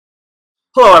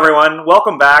Hello, everyone.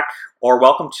 Welcome back, or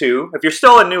welcome to. If you're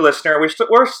still a new listener,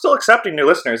 we're still accepting new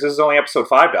listeners. This is only episode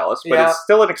 5, Dallas, but Yeah. it's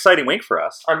still an exciting week for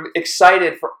us. I'm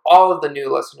excited for all of the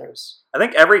new listeners. I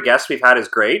think every guest we've had is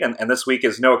great, and this week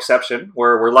is no exception.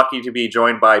 We're lucky to be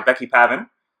joined by Becky Pavin.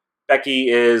 Becky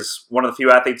is one of the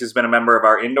few athletes who's been a member of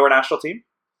our indoor national team.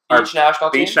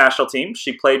 Beach national team.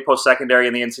 She played post-secondary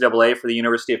in the NCAA for the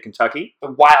University of Kentucky.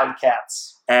 The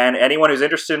Wildcats. And anyone who's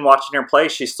interested in watching her play,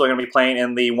 she's still going to be playing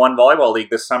in the One Volleyball League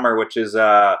this summer, which is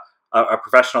a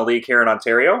professional league here in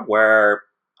Ontario, where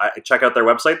check out their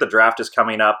website. The draft is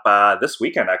coming up this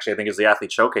weekend, actually, I think is the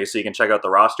Athlete Showcase, so you can check out the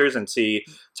rosters and see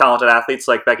talented athletes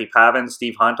like Becky Pavin,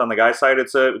 Steve Hunt on the guy's side.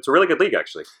 It's a really good league,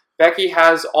 actually. Becky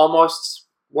has almost,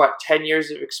 10 years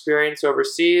of experience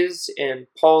overseas in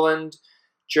Poland,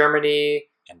 Germany,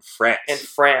 And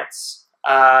France.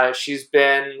 She's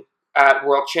been at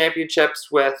World Championships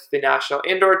with the national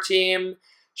indoor team.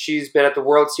 She's been at the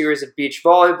World Series of Beach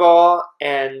Volleyball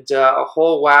and a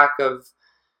whole whack of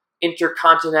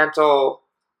intercontinental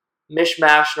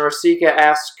mishmash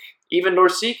NORCECA-esque, even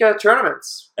NORCECA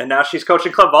tournaments. And now she's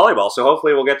coaching club volleyball, so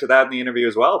hopefully we'll get to that in the interview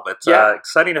as well. But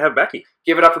exciting to have Becky.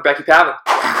 Give it up for Becky Pavin.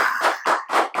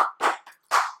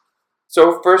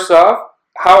 So first off,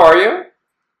 how are you?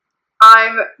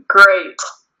 I'm great.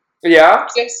 Yeah?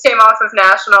 Just came off of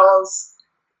nationals,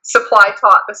 supply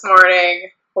taught this morning,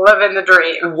 living the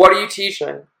dream. What are you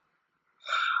teaching?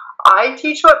 I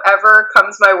teach whatever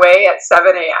comes my way at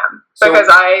 7 a.m. So- because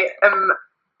I am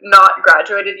not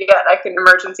graduated yet. I can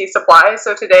emergency supply.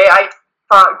 So today I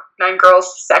taught 9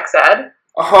 girls sex ed,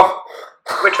 Oh,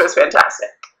 which was fantastic.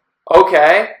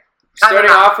 okay.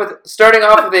 Starting off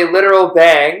with a literal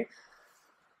bang.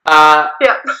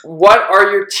 Yeah. What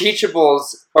are your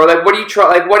teachables, or what do you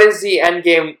try? What is the end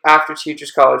game after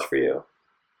teachers college for you?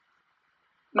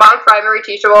 My primary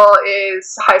teachable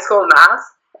is high school math,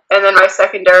 and then my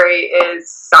secondary is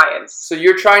science. So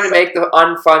you're trying to make the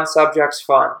unfun subjects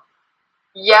fun.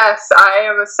 Yes, I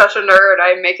am such a nerd.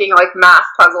 I'm making math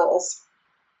puzzles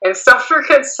and stuff for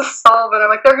kids to solve, and I'm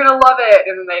like, they're gonna love it,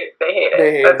 and then they hate it.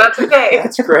 They hate But it. that's okay.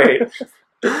 That's great.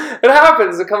 It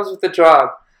happens. It comes with the job.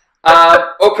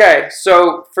 Okay,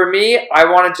 so for me, I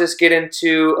want to just get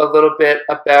into a little bit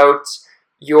about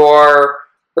your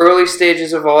early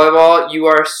stages of volleyball. You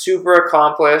are super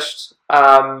accomplished.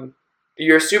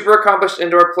 You're a super accomplished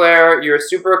indoor player. You're a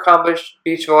super accomplished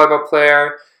beach volleyball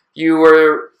player. You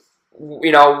were,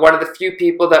 one of the few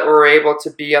people that were able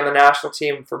to be on the national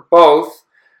team for both.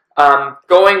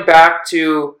 Going back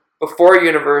to before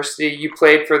university, you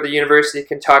played for the University of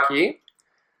Kentucky.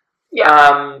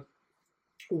 Yeah.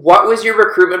 What was your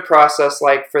recruitment process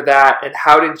like for that, and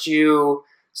how did you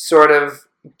sort of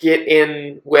get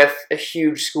in with a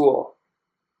huge school?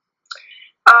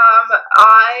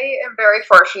 I am very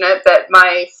fortunate that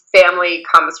my family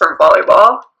comes from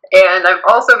volleyball, and I'm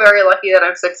also very lucky that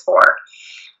I'm 6'4".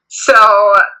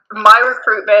 So my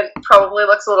recruitment probably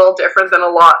looks a little different than a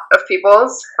lot of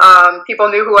people's. People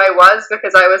knew who I was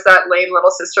because I was that lame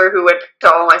little sister who went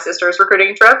to all my sister's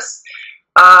recruiting trips.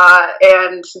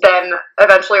 And then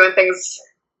eventually when things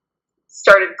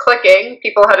started clicking,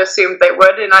 people had assumed they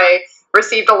would, and I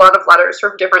received a lot of letters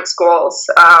from different schools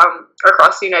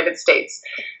across the United States.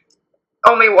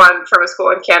 Only one from a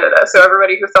school in Canada. So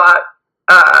everybody who thought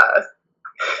that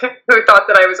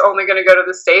I was only going to go to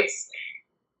the States,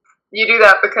 you do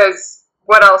that because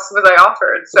what else was I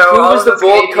offered? So who all was of the those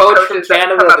bold Canadian coach from coaches that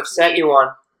Canada come up that to sent me- you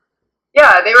on?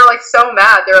 Yeah, they were so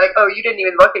mad. They're like, "Oh, you didn't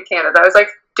even look at Canada." I was like,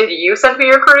 "Did you send me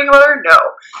your recruiting letter?" No.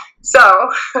 So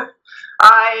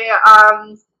I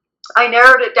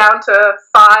narrowed it down to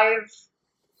 5,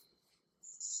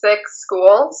 6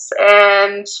 schools,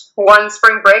 and one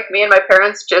spring break, me and my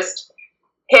parents just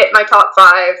hit my top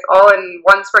 5 all in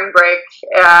one spring break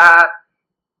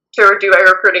to do a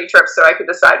recruiting trip so I could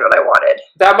decide what I wanted.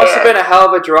 That must have been a hell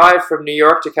of a drive from New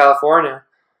York to California.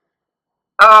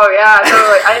 Oh yeah,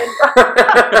 totally.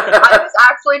 I was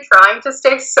actually trying to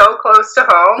stay so close to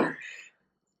home,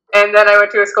 and then I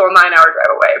went to a school 9-hour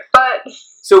drive away. But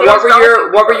So it what was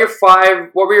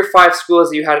were your 5 schools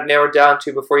that you had it narrowed down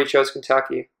to before you chose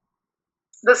Kentucky?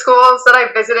 the schools that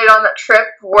I visited on that trip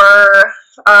were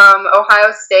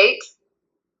Ohio State,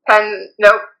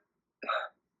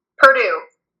 Purdue,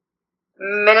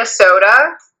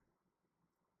 Minnesota,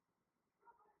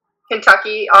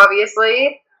 Kentucky,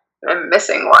 obviously. I'm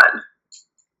missing one.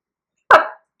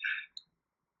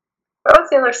 What was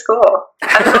the other school?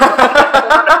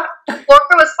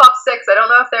 Florida was top 6. I don't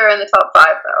know if they're in the top 5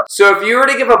 though. So if you were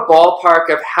to give a ballpark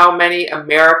of how many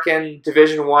American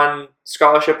Division I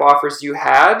scholarship offers you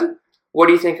had, what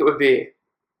do you think it would be?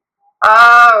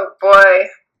 Oh boy.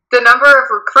 the number of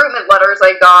recruitment letters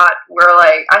I got were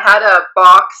like, I had a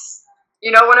box,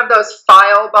 one of those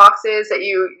file boxes that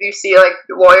you see like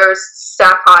lawyers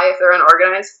stack high if they're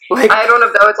unorganized. I had one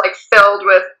of those like filled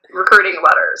with recruiting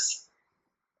letters.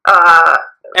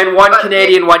 And one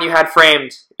Canadian one you had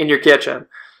framed in your kitchen.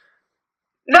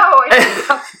 No, I didn't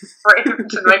have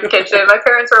framed in my kitchen. My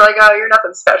parents were like, "Oh, you're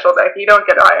nothing special, Becky. You don't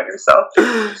get high on yourself."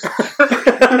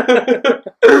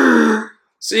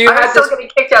 So I was still getting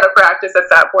kicked out of practice at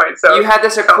that point. So you had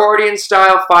this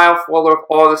accordion-style file full of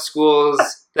all the schools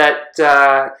that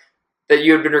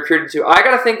you had been recruited to. I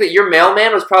got to think that your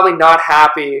mailman was probably not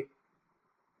happy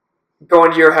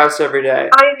going to your house every day.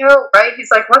 I know, right?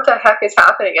 He's like, "What the heck is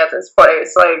happening at this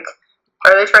place? Like,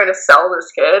 are they trying to sell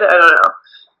this kid? I don't know."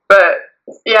 But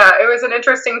yeah, it was an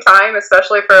interesting time,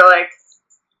 especially for like,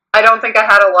 I don't think I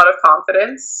had a lot of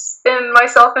confidence in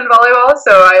myself in volleyball,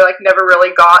 so I like never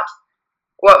really got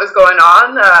what was going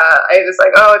on. I was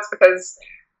like, oh, it's because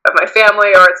of my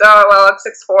family, or it's, oh, well, I'm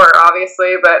 6'4",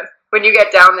 obviously, but when you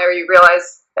get down there, you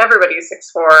realize everybody's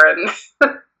 6'4",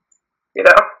 and,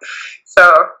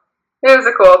 so it was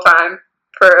a cool time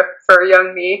for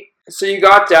young me. So you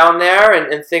got down there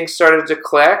and things started to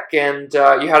click, and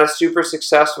you had a super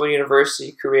successful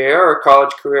university career or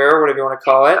college career, whatever you want to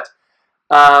call it.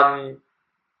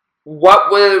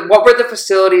 What were the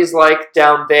facilities like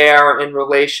down there in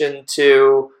relation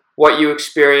to what you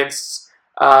experienced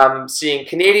seeing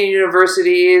Canadian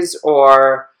universities,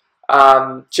 or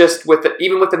just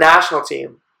even with the national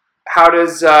team? How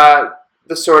does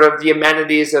the sort of the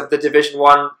amenities of the Division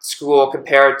I school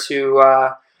compare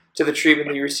to the treatment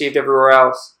that you received everywhere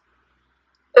else?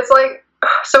 It's like,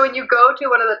 so when you go to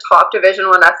one of the top Division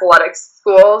I athletics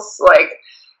schools, like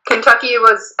Kentucky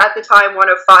was at the time one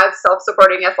of 5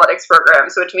 self-supporting athletics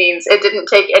programs, which means it didn't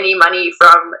take any money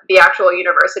from the actual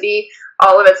university.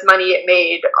 All of its money it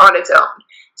made on its own.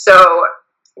 So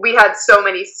we had so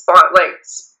many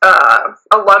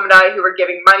alumni who were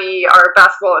giving money. Our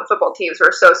basketball and football teams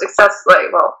were so successful.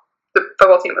 Well, the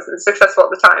football team wasn't successful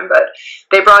at the time, but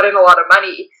they brought in a lot of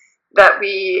money that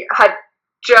we had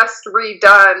just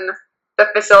redone the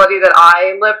facility that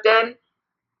I lived in,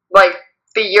 like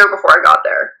the year before I got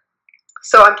there.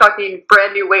 So I'm talking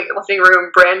brand new weightlifting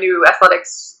room, brand new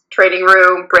athletics training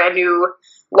room, brand new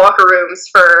locker rooms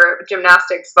for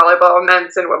gymnastics, volleyball,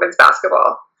 men's and women's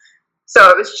basketball. So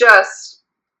it was just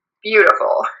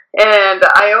beautiful. And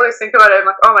I always think about it, I'm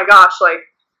like, oh my gosh, like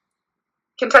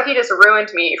Kentucky just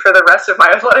ruined me for the rest of my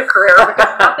athletic career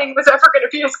because nothing was ever going to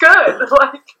be as good.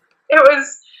 Like, it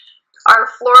was, our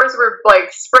floors were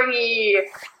like springy.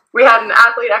 We had an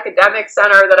athlete academic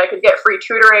center that I could get free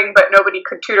tutoring, but nobody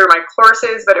could tutor my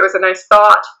courses, but it was a nice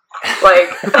thought.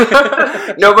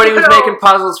 Like, nobody was making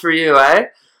puzzles for you, eh?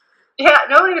 Yeah,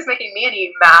 nobody was making me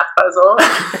any math puzzles.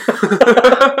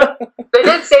 They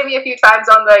did say me a few times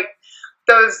on like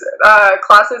those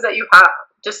classes that you have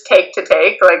just take,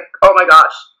 like, oh my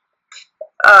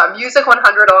gosh, Music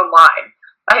 100 online.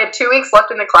 I had 2 weeks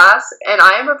left in the class, and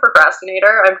I am a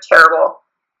procrastinator. I'm terrible.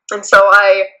 And so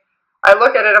I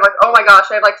look at it, I'm like, oh my gosh,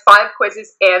 I have like 5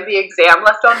 quizzes and the exam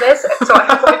left on this. And so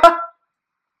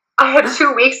I had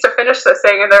 2 weeks to finish this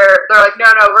thing, and they're like,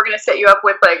 no, we're going to set you up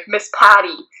with like Miss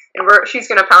Patty, and she's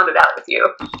going to pound it out with you.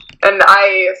 And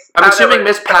I'm assuming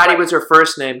Miss Patty was her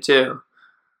first name too.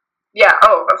 Yeah,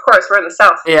 oh, of course, we're in the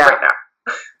South right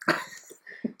now.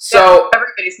 So yeah,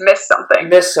 everybody's missed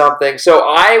something. So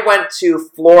I went to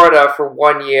Florida for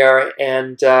 1 year,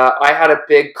 and I had a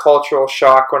big cultural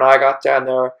shock when I got down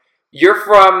there. You're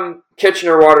from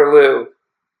Kitchener-Waterloo.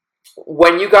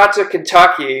 When you got to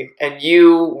Kentucky and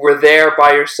you were there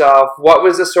by yourself, what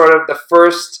was the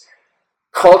first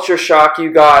culture shock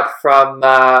you got from,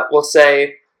 we'll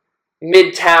say,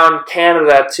 Midtown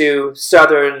Canada to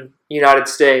Southern United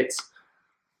States?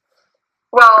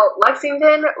 Well,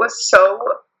 Lexington was so,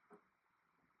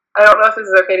 I don't know if this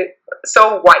is okay,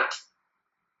 so white.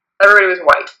 Everybody was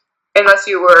white, unless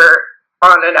you were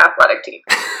on an athletic team.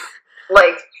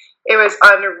 Like, it was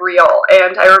unreal.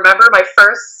 And I remember my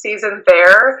first season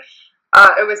there,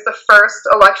 it was the first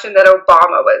election that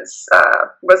Obama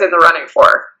was in the running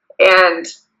for. And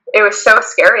it was so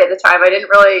scary at the time. I didn't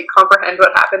really comprehend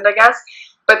what happened, I guess.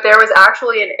 But there was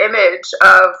actually an image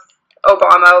of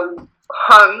Obama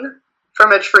hung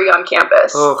from a tree on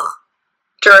campus. Ugh.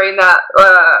 During that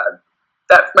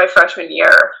my freshman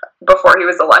year before he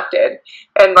was elected.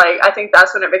 And like, I think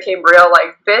that's when it became real.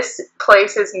 Like, this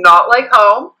place is not like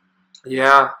home.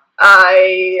 Yeah.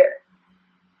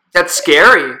 That's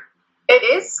scary. It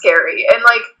is scary. And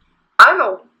like, I'm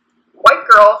a white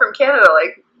girl from Canada,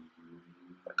 like,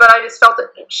 but I just felt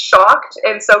shocked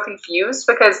and so confused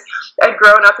because I'd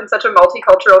grown up in such a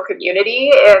multicultural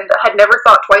community and had never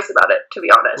thought twice about it, to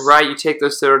be honest. Right, you take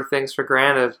those sort of things for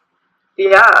granted.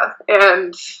 Yeah,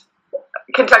 and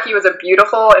Kentucky was a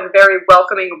beautiful and very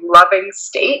welcoming, loving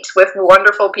state with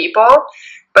wonderful people,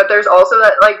 but there's also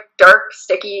that like dark,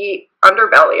 sticky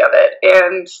underbelly of it.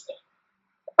 And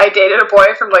I dated a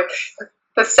boy from like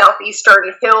the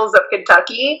southeastern hills of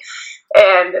Kentucky,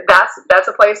 and that's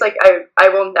a place like I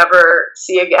will never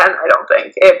see again. I don't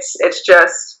think it's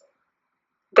just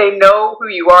they know who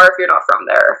you are if you're not from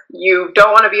there. You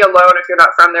don't want to be alone if you're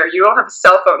not from there. You don't have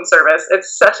cell phone service.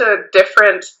 It's such a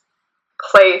different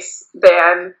place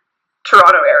than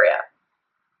Toronto area,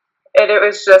 and it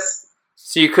was just.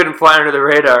 So you couldn't fly under the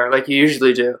radar like you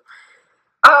usually do.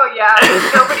 Oh yeah,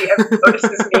 nobody ever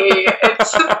notices me.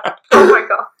 It's oh my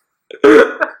god.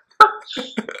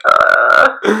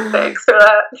 Thanks for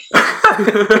that.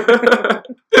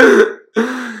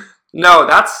 No,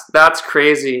 that's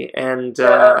crazy, and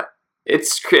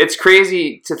it's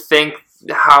crazy to think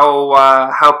how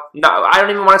no, I don't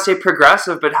even want to say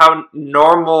progressive, but how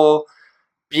normal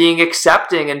being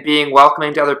accepting and being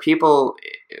welcoming to other people,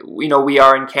 we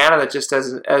are in Canada, just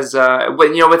as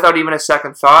without even a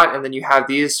second thought. And then you have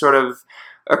these sort of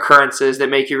occurrences that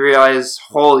make you realize,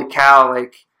 holy cow,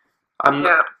 like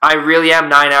I really am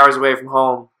 9 hours away from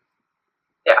home.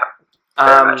 Yeah,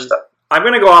 very much so. I'm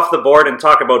going to go off the board and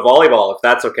talk about volleyball, if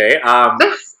that's okay.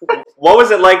 What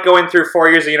was it like going through 4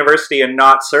 years of university and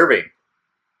not serving?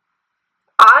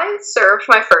 I served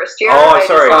my first year. Oh, I'm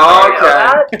sorry.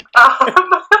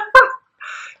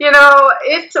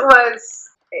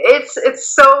 It's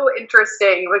so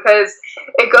interesting because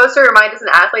it goes through your mind as an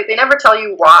athlete. They never tell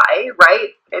you why,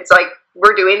 right? It's like,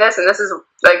 we're doing this and this is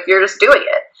like, you're just doing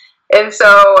it. And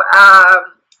so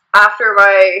after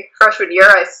my freshman year,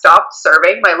 I stopped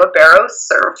serving. My libero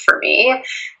served for me.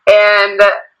 And,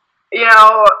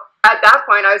 at that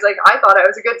point, I was like, I thought I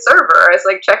was a good server. I was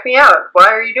like, check me out. Why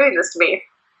are you doing this to me?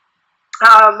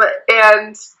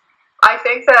 And I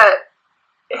think that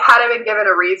had I been given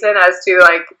a reason as to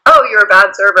like, oh, you're a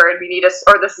bad server and we need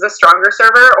or this is a stronger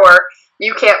server, or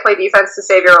you can't play defense to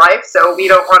save your life, so we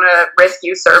don't want to risk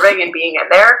you serving and being in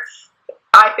there,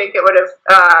 I think it would have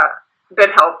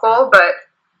been helpful. But,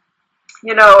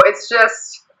 it's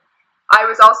just, I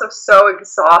was also so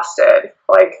exhausted.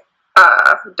 Like,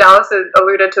 Dallas has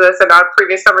alluded to this in a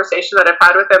previous conversation that I've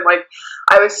had with him. Like,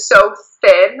 I was so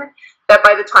thin that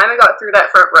by the time I got through that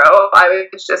front row, I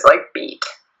was just like beat.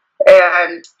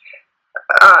 And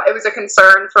it was a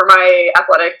concern for my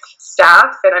athletic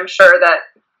staff, and I'm sure that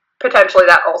potentially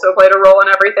that also played a role in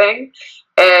everything.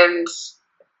 And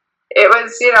it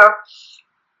was,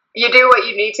 you do what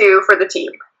you need to for the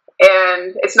team.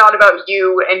 And it's not about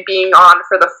you and being on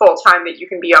for the full time that you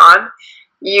can be on.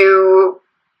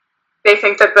 They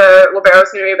think that the libero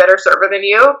is going to be a better server than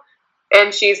you,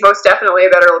 and she's most definitely a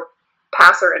better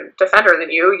passer and defender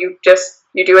than you.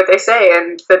 You do what they say,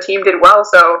 and the team did well,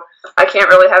 so I can't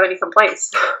really have any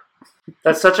complaints.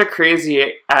 That's such a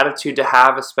crazy attitude to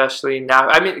have, especially now.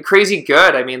 I mean, crazy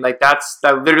good. I mean, like that's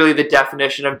literally the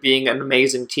definition of being an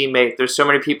amazing teammate. There's so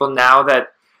many people now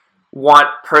that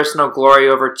want personal glory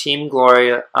over team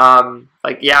glory.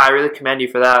 I really commend you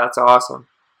for that. That's awesome.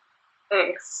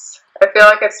 Thanks. I feel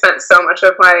like I've spent so much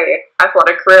of my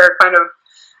athletic career kind of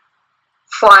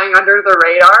flying under the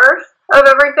radar of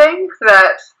everything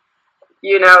that,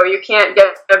 you can't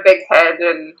get a big head,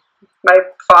 and my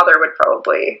father would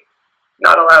probably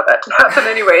not allow that to happen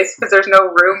anyways, because there's no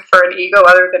room for an ego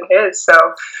other than his,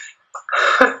 so.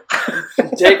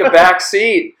 Take a back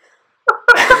seat.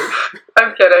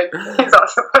 I'm kidding. He's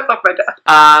awesome. I love my dad.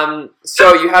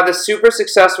 So you have a super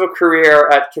successful career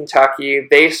at Kentucky.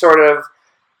 They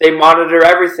monitor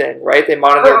everything, right? They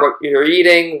monitor what you're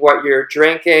eating, what you're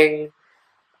drinking.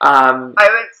 I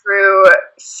went through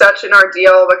such an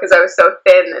ordeal because I was so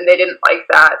thin, and they didn't like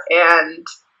that. And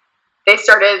they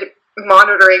started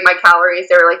monitoring my calories.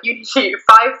 They were like, you need to eat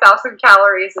 5,000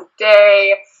 calories a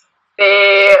day.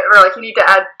 They were like, you need to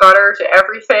add butter to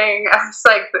everything. I was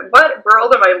like, what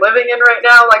world am I living in right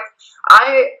now? Like,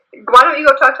 why don't you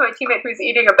go talk to my teammate who's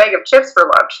eating a bag of chips for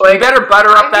lunch? Like, you better butter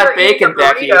up that bacon,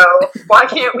 Becky. Why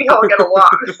can't we all get along?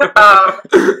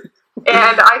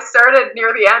 And I started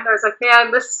near the end. I was like,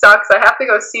 man, this sucks. I have to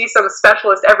go see some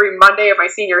specialist every Monday of my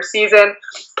senior season.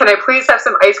 Can I please have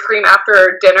some ice cream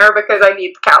after dinner because I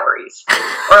need the calories?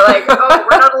 Or like, oh,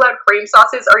 we're not allowed cream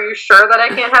sauces. Are you sure that I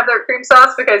can't have their cream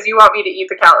sauce because you want me to eat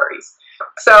the calories?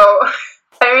 So,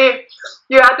 I mean,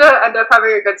 you had to end up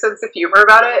having a good sense of humor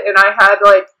about it. And I had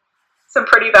like some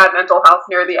pretty bad mental health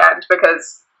near the end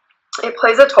because it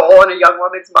plays a toll on a young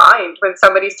woman's mind when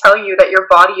somebody's telling you that your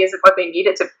body isn't what they need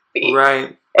it to be.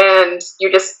 Right. And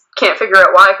you just can't figure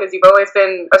out why, because you've always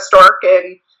been a stork,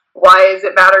 and why does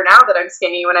it matter now that I'm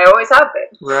skinny when I always have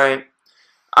been? Right.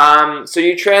 So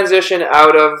you transition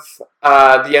out of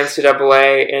the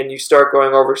NCAA and you start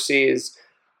going overseas.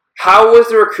 How was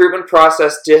the recruitment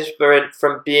process different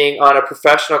from being on a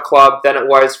professional club than it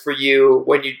was for you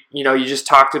when you just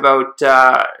talked about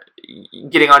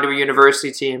getting onto a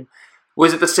university team?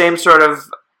 Was it the same sort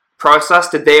of process?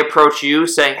 Did they approach you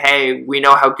saying, "Hey, we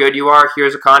know how good you are.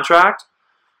 Here's a contract"?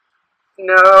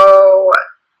 No,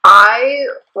 I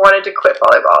wanted to quit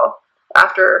volleyball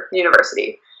after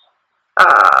university.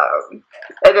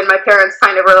 And then my parents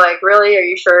kind of were like, "Really? Are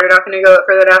you sure you're not going to go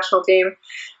for the national team?"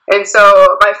 And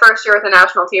so my first year with the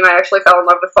national team, I actually fell in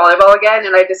love with volleyball again,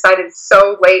 and I decided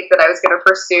so late that I was going to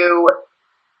pursue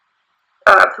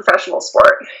professional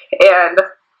sport. And,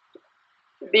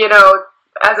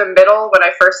 as a middle, when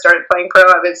I first started playing pro,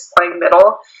 I was playing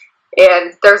middle,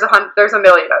 and there's a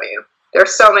million of you.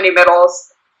 There's so many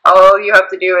middles. All you have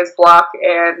to do is block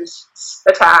and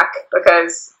attack,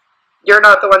 because you're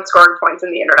not the one scoring points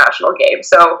in the international game,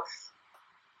 so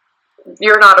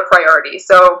you're not a priority.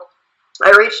 So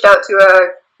I reached out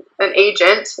to an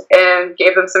agent and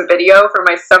gave them some video for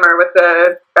my summer with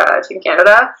the Team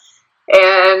Canada,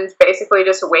 and basically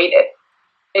just waited.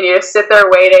 And you just sit there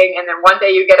waiting, and then one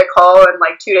day you get a call, and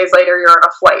like 2 days later you're on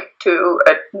a flight to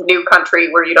a new country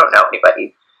where you don't know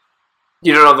anybody.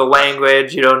 You don't know the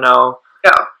language, you don't know.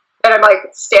 No. And I'm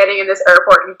like standing in this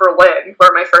airport in Berlin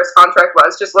where my first contract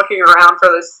was, just looking around for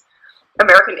this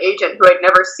American agent who I'd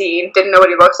never seen, didn't know what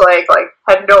he looked like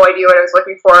had no idea what I was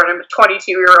looking for, and I'm a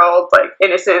 22-year-old,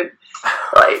 innocent,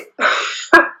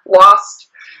 lost,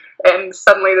 and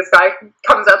suddenly this guy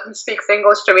comes up and speaks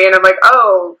English to me, and I'm like,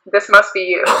 oh, this must be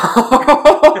you. You get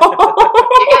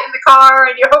in the car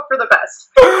and you hope for the best.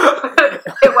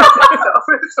 It wasn't,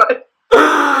 so it's fine.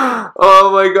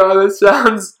 Oh my god, that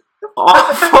sounds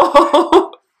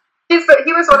awful. He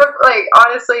was one of,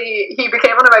 honestly, he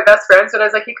became one of my best friends, and I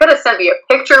was like, he could have sent me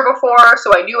a picture before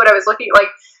so I knew what I was looking like.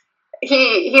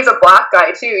 He's a black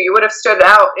guy too. You would have stood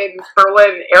out in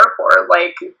Berlin airport.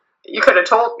 You could have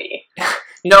told me.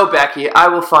 No, Becky, I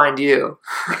will find you.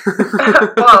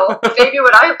 Well, they knew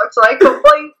what I looked like, but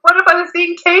what if I was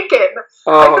being taken?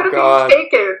 Oh, I could God. have been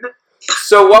taken.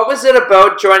 So what was it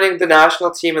about joining the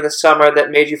national team in the summer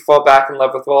that made you fall back in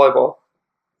love with volleyball?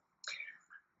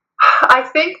 I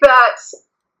think that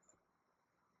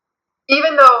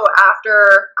even though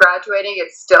after graduating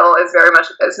it still is very much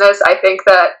a business, I think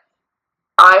that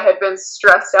I had been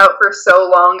stressed out for so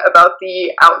long about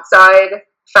the outside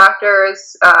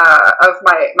factors of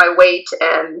my weight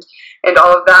and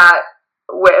all of that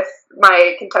with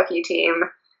my Kentucky team,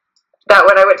 that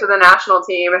when I went to the national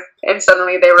team and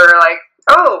suddenly they were like,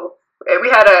 oh, we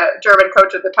had a German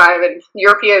coach at the time, and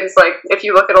Europeans, if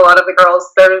you look at a lot of the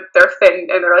girls, they're thin,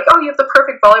 and they're like, oh, you have the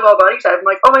perfect volleyball body type. I'm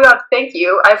like, oh my god, thank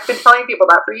you. I've been telling people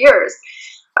that for years.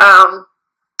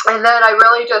 And then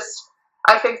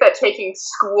I think that taking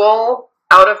school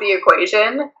out of the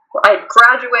equation, I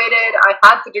graduated, I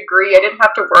had the degree, I didn't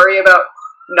have to worry about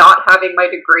not having my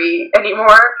degree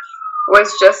anymore,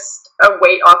 was just a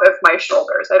weight off of my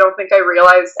shoulders. I don't think I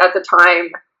realized at the time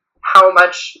how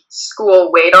much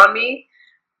school weighed on me,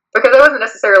 because I wasn't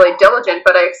necessarily diligent,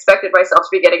 but I expected myself to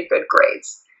be getting good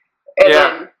grades. And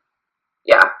then,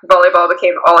 volleyball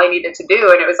became all I needed to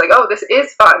do, and it was like, oh, this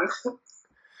is fun.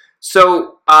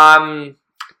 So,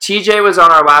 TJ was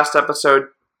on our last episode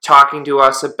talking to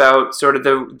us about sort of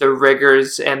the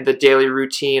rigors and the daily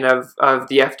routine of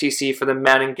the FTC for the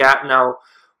men in Gatineau.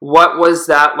 What was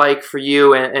that like for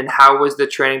you, and how was the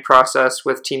training process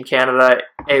with Team Canada?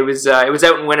 It was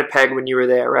out in Winnipeg when you were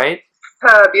there, right?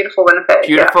 Beautiful Winnipeg.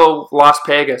 Beautiful, yeah. Las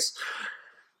Vegas.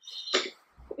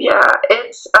 Yeah,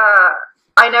 it's.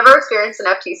 I never experienced an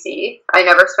FTC. I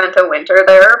never spent a winter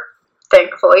there,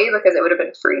 thankfully, because it would have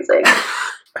been freezing.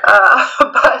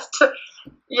 But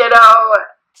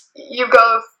you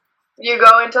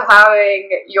go into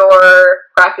having your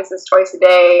practices twice a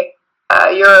day.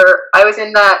 I was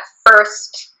in that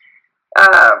first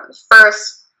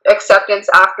acceptance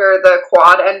after the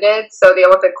quad ended. So the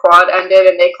Olympic quad ended,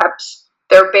 and they kept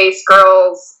their base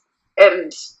girls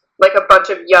and a bunch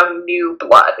of young new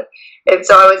blood. And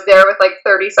so I was there with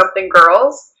 30-something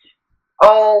girls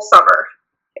all summer.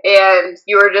 And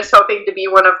you were just hoping to be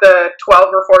one of the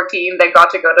 12 or 14 that got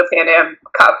to go to Pan Am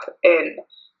Cup in,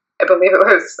 I believe it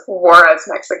was Juarez,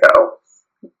 Mexico.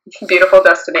 Beautiful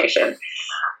destination.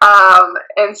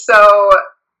 And so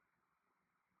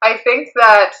I think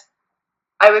that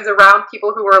I was around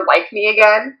people who were like me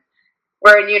again,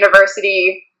 where in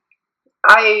university,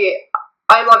 I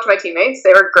loved my teammates.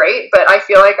 They were great, but I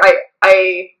feel like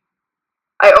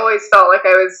I always felt like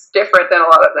I was different than a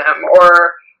lot of them,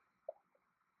 or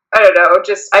I don't know,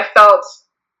 just I felt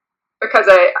because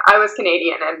I was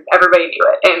Canadian and everybody knew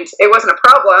it, and it wasn't a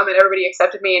problem, and everybody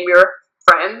accepted me and we were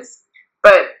friends,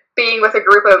 but being with a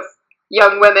group of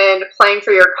young women playing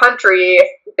for your country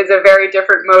is a very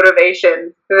different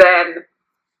motivation than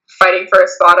fighting for a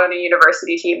spot on a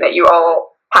university team that you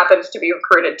all happened to be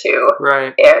recruited to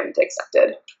Right. and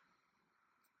accepted.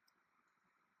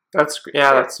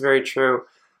 That's very true.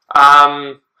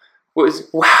 How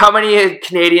many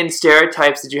Canadian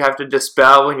stereotypes did you have to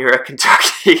dispel when you were at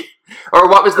Kentucky? Or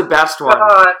what was the best one?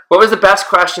 What was the best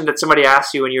question that somebody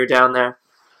asked you when you were down there?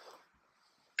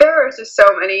 There are just so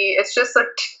many. It's just like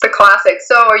the classic.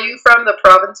 So, are you from the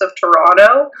province of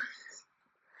Toronto?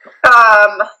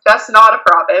 That's not a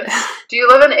province. Do you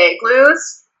live in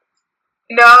igloos?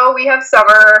 No, we have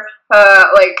summer. I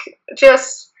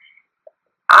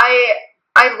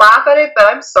laugh at it, but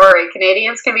I'm sorry.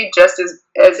 Canadians can be just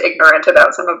as ignorant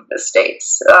about some of the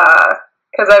states.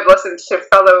 Because I've listened to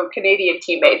fellow Canadian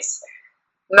teammates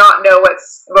not know what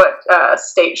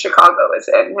state Chicago is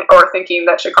in, or thinking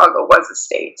that Chicago was a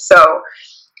state. So,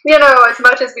 as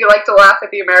much as we like to laugh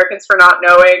at the Americans for not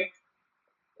knowing,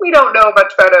 we don't know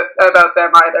much about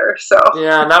them either. So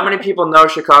yeah, not many people know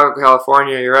Chicago,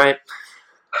 California. You're right.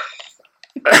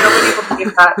 Nobody will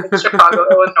believe that. It's Chicago,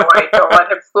 Illinois. Don't let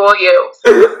him fool you.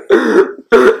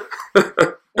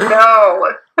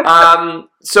 No.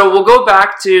 So we'll go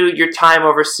back to your time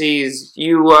overseas.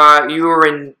 You were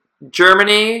in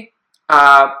Germany,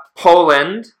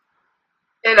 Poland.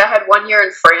 And I had 1 year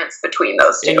in France between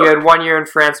those two. And you had 1 year in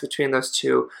France between those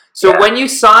two. So when you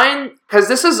sign, because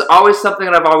this is always something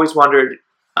that I've always wondered,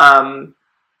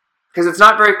 because it's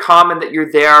not very common that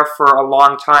you're there for a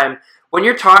long time. When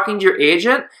you're talking to your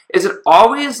agent, is it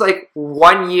always like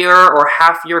 1 year or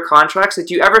half-year contracts? Like,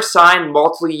 do you ever sign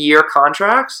multi-year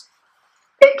contracts?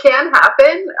 It can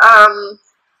happen.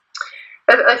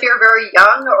 If you're very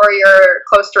young or you're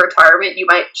close to retirement, you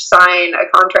might sign a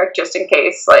contract just in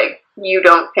case, like, you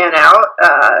don't pan out.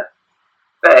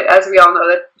 But as we all know,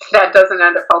 that doesn't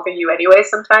end up helping you anyway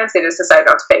sometimes. They just decide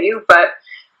not to pay you. But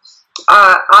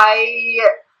I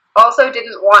also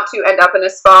didn't want to end up in a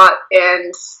spot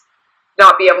and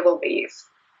not be able to leave.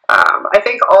 I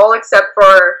think all except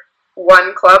for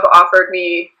one club offered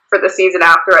me for the season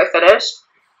after I finished.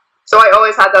 So I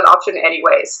always had that option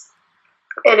anyways.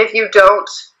 And if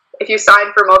you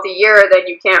sign for multi-year, then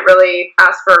you can't really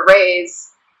ask for a raise,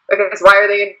 because why are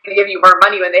they going to give you more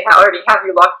money when they already have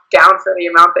you locked down for the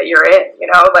amount that you're in?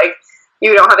 Like,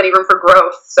 you don't have any room for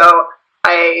growth. So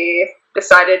I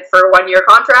decided for 1 year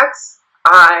contracts.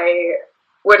 I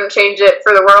wouldn't change it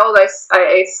for the world.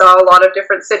 I saw a lot of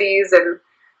different cities and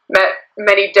met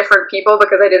many different people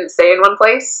because I didn't stay in one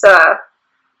place.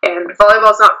 And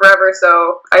volleyball's not forever,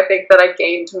 so I think that I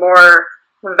gained more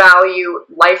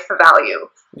life value.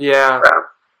 Yeah.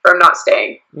 From not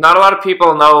staying. Not a lot of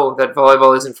people know that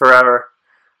volleyball isn't forever.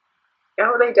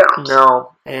 No, they don't.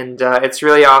 No, and it's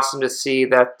really awesome to see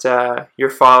that you're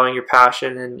following your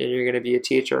passion and you're going to be a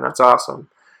teacher, and that's awesome.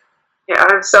 Yeah,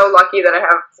 I'm so lucky that I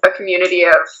have a community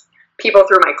of people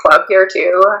through my club here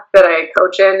too that I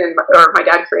coach in, or my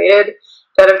dad created,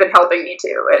 that have been helping me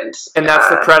too. And that's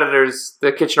the Predators,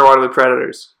 the Kitchener-Waterloo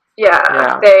Predators. Yeah.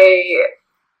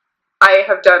 I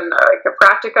have done like a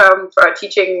practicum, for a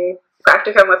teaching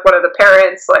practicum with one of the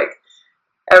parents. Like,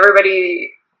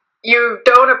 everybody, you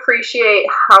don't appreciate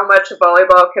how much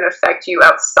volleyball can affect you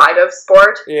outside of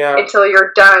sport until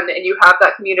you're done and you have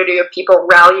that community of people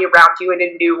rally around you in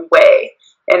a new way.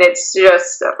 And it's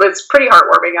pretty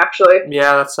heartwarming, actually.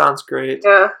 Yeah, that sounds great.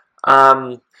 Yeah.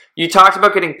 You talked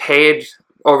about getting paid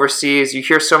overseas. You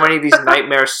hear so many of these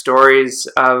nightmare stories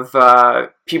of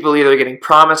people either getting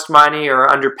promised money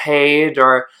or underpaid,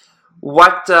 or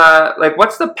what's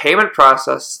the payment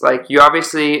process? Like, you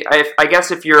obviously, I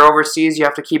guess if you're overseas, you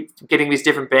have to keep getting these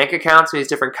different bank accounts in these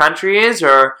different countries,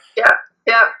 or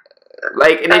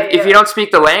like, and if you don't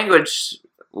speak the language,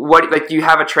 do you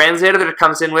have a translator that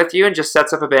comes in with you and just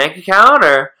sets up a bank account,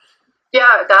 or?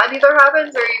 Yeah, that either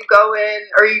happens, or you go in,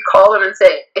 or you call them and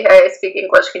say, hey, I speak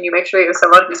English, can you make sure you have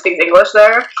someone who speaks English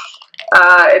there?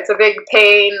 It's a big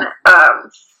pain,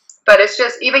 but it's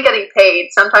just, even getting paid,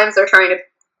 sometimes they're trying to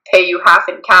pay you half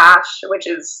in cash, which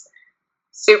is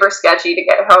super sketchy to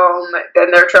get home.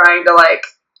 Then they're trying to, like,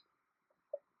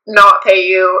 not pay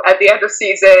you at the end of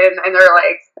season, and they're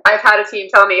like, I've had a team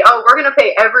tell me, oh, we're going to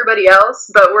pay everybody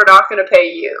else, but we're not going to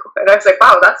pay you. And I was like,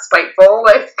 wow, that's spiteful,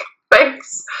 like,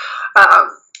 thanks.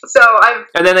 So I've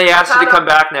And then they asked you had to come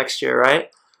back next year, right?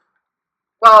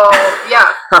 Well, yeah,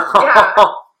 yeah.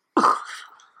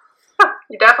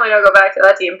 You definitely don't go back to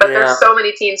that team. But there's so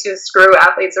many teams who screw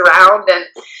athletes around and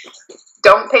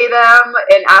don't pay them,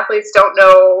 and athletes don't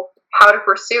know how to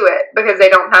pursue it because they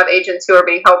don't have agents who are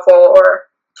being helpful or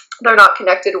they're not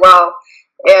connected well.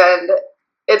 And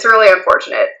it's really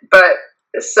unfortunate. But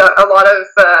so a lot of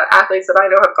athletes that I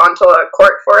know have gone to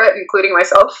court for it, including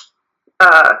myself.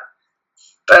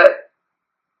 But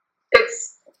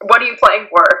it's, what are you playing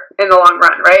for in the long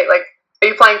run, right? Like, are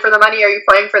you playing for the money? Are you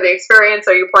playing for the experience?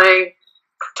 Are you playing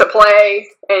to play?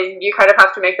 And you kind of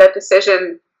have to make that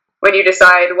decision when you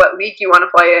decide what league you want to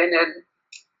play in, and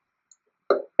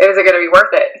is it going to be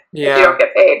worth it if you don't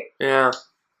get paid? Yeah.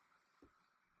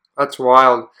 That's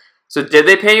wild. So did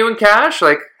they pay you in cash?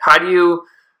 Like, how do you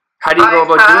go about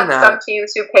doing that? I've had some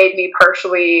teams who paid me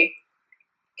partially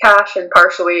cash and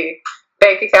partially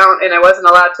bank account, and I wasn't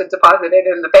allowed to deposit it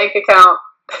in the bank account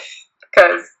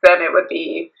because then it would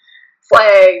be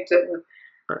flagged. And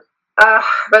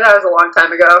but that was a long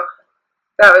time ago.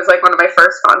 That was like one of my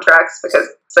first contracts because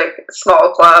it's like a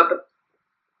small club.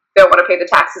 They don't want to pay the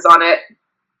taxes on it.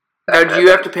 Now, do you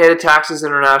have to pay the taxes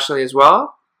internationally as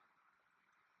well?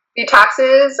 The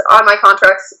taxes on my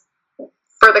contracts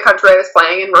for the country I was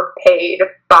playing in were paid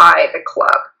by the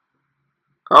club.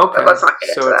 Okay. But let's not get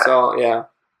into it's that. all, yeah.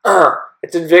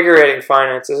 It's invigorating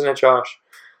finance, isn't it, Josh?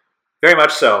 Very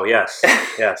much so, yes.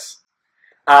 Yes.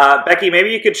 Becky, maybe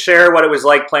you could share what it was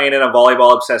like playing in a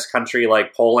volleyball-obsessed country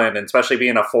like Poland, and especially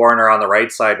being a foreigner on the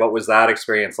right side. What was that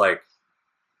experience like?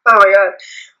 Oh my god.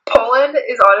 Poland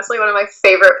is honestly one of my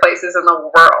favorite places in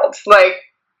the world. Like,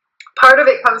 part of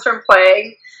it comes from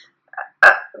playing.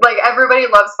 Like, everybody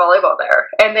loves volleyball there.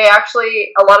 And they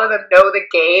actually, a lot of them know the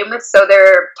game, so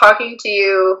they're talking to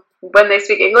you, when they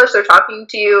speak English, they're talking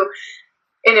to you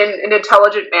in an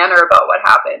intelligent manner about what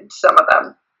happened, some of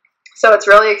them. So it's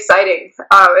really exciting.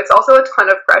 It's also a ton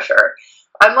of pressure.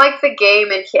 Unlike the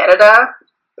game in Canada,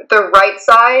 the right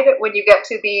side, when you get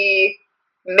to the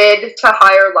mid to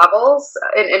higher levels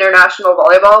in international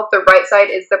volleyball, the right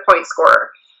side is the point scorer.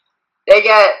 They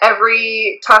get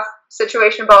every tough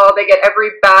situation ball. They get every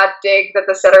bad dig that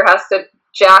the setter has to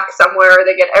jack somewhere.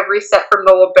 They get every set from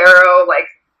the libero. Like,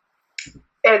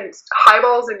 and high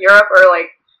balls in Europe are like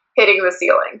hitting the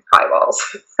ceiling. High balls.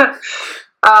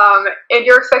 And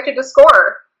you're expected to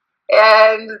score.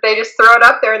 And they just throw it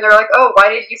up there and they're like, oh, why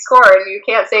didn't you score? And you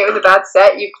can't say it was a bad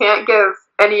set. You can't give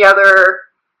any other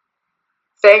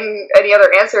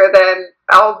answer than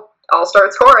I'll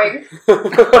start scoring.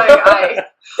 Like,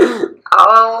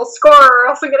 I'll score or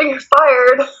else I'm getting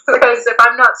fired. Because if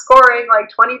I'm not scoring like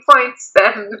 20 points,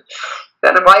 then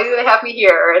why do they have me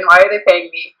here? And why are they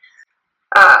paying me?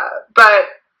 But,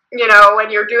 you know,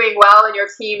 when you're doing well and your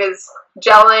team is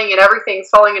gelling and everything's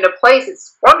falling into place,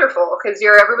 it's wonderful because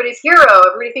you're everybody's hero.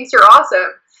 Everybody thinks you're awesome.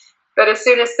 But as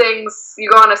soon as you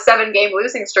go on a 7-game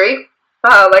losing streak,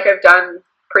 like I've done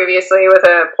previously with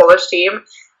a Polish team,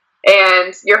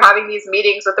 and you're having these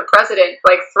meetings with the president,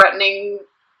 like threatening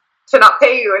to not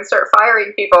pay you and start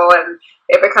firing people, and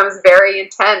it becomes very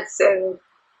intense, and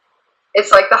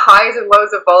it's like the highs and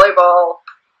lows of volleyball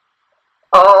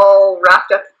all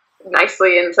wrapped up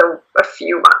nicely into a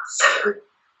few months.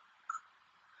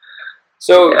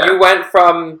 So you went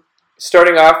from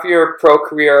starting off your pro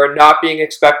career not being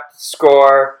expected to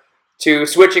score to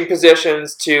switching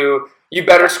positions to you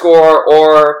better score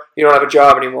or you don't have a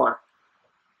job anymore.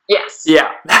 Yes.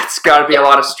 Yeah, that's got to be a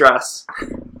lot of stress.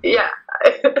 Yeah.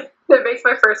 It makes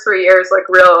my first 3 years like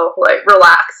real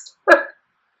relaxed.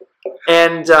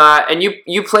 And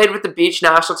you played with the beach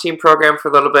national team program for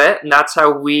a little bit, and that's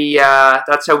how we got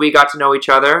to know each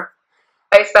other.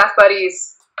 Ice bath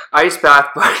buddies. Ice bath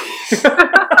buddies.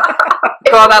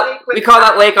 we call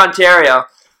that Lake Ontario.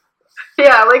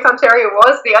 Yeah, Lake Ontario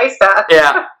was the ice bath.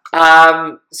 Yeah.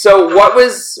 So what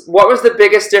was the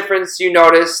biggest difference you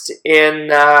noticed in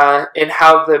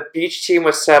how the beach team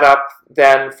was set up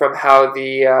then from how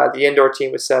the indoor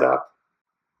team was set up?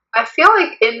 I feel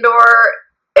like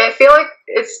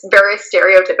it's very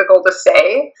stereotypical to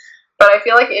say, but I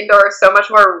feel like indoor is so much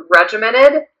more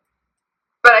regimented.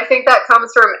 But I think that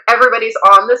comes from everybody's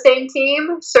on the same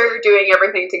team, so you're doing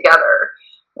everything together.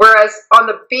 Whereas on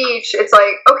the beach, it's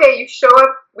like, okay,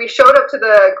 we showed up to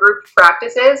the group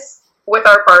practices with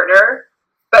our partner,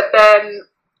 but then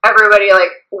everybody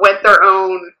like went their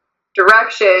own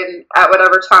direction at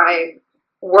whatever time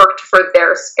worked for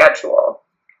their schedule,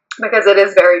 because it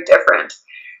is very different.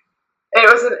 And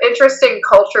it was an interesting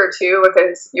culture too,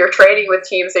 because you're training with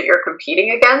teams that you're competing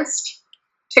against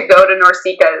to go to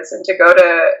Norseca's and to go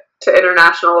to to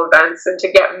international events and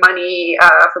to get money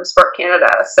from Sport Canada.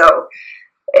 So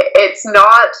it's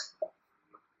not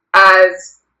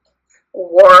as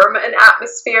warm an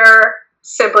atmosphere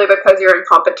simply because you're in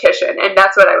competition, and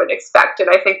that's what I would expect. And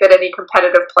I think that any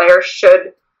competitive player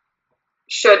should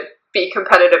be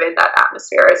competitive in that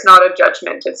atmosphere. It's not a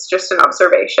judgment, it's just an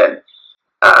observation.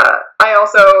 I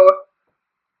also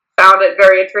found it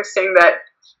very interesting that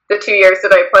the 2 years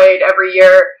that I played, every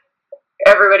year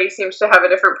everybody seems to have a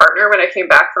different partner when I came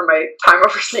back from my time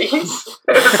overseas.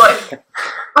 It was like,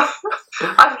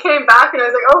 I came back and I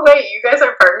was like, oh wait, you guys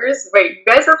are partners? Wait, you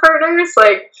guys are partners?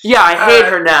 Like, yeah, I hate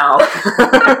her now.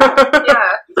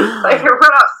 Yeah, like we're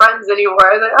not friends anymore.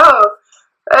 I was like, oh,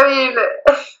 I mean,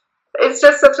 it's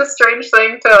just such a strange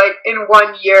thing to, like, in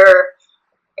 1 year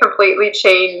completely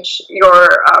change your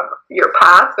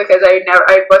path, because I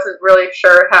wasn't really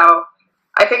sure how.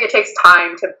 I think it takes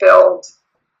time to build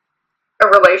a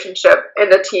relationship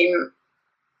in a team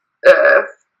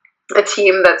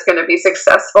that's going to be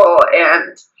successful,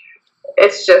 and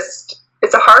it's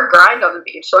a hard grind on the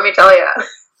beach, let me tell you.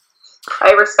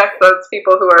 I respect those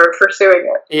people who are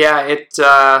pursuing it. Yeah, it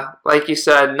like you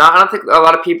said, I don't think a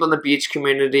lot of people in the beach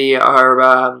community are.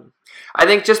 I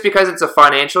think just because it's a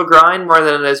financial grind more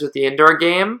than it is with the indoor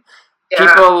game,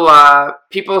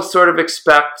 people sort of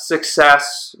expect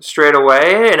success straight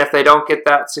away, and if they don't get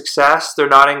that success, they're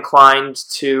not inclined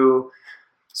to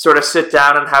sort of sit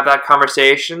down and have that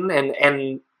conversation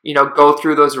and go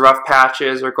through those rough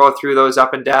patches or go through those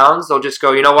up and downs. They'll just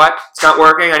go, you know what, it's not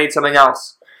working, I need something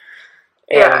else.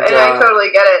 And I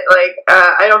totally get it. Like,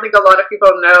 I don't think a lot of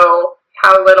people know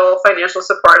how little financial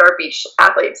support our beach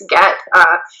athletes get.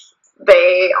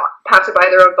 They have to buy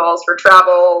their own balls for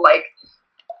travel. Like,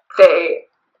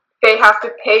 they have to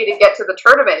pay to get to the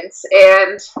tournaments,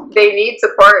 and they need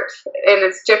support. And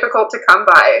it's difficult to come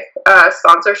by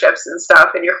sponsorships and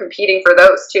stuff, and you're competing for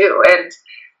those too. And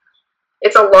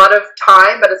it's a lot of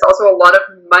time, but it's also a lot of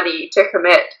money to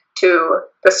commit to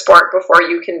the sport before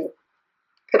you can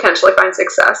potentially find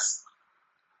success.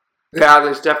 Yeah,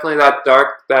 there's definitely that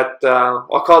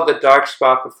I'll call it the dark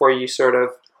spot before you sort of,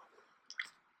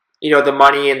 the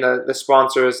money and the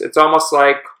sponsors. It's almost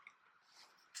like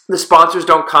the sponsors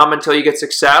don't come until you get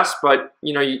success, but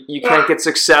you can't get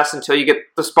success until you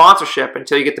get the sponsorship,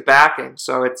 until you get the backing.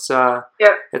 So it's a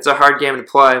hard game to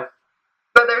play.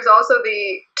 But there's also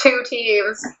the 2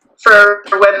 teams for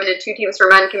women and 2 teams for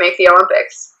men can make the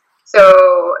Olympics.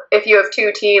 So if you have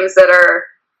 2 teams that are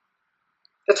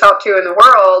the top 2 in the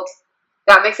world,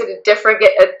 that makes it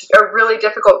a really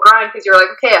difficult grind, because you're like,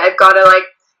 okay, I've got to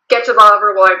get to the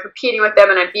level while I'm competing with them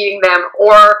and I'm beating them,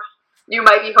 or you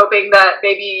might be hoping that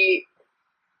maybe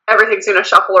everything's going to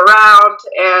shuffle around,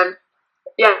 and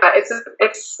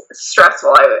it's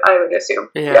stressful, I would assume.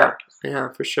 Yeah,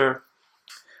 for sure.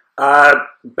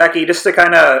 Becky, just to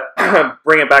kind of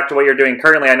bring it back to what you're doing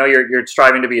currently, I know you're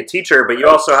striving to be a teacher, but you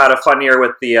also had a fun year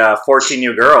with the 14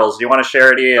 new girls. Do you want to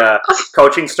share any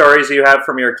coaching stories you have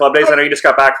from your club days? I know you just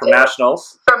got back from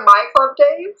nationals. From my club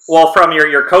days? Well, from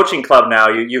your coaching club now.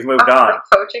 You've moved on. My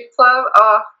coaching club?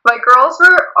 My girls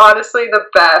were honestly the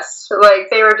best. Like,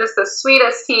 they were just the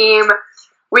sweetest team.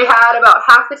 We had about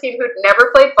half the team who'd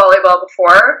never played volleyball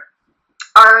before.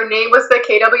 Our name was the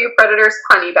KW Predators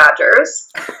Honey Badgers,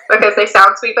 because they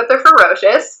sound sweet, but they're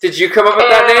ferocious. Did you come up with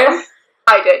that name?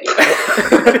 I did, yeah.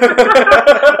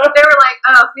 They were like,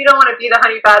 oh, we don't want to be the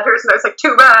Honey Badgers, and I was like,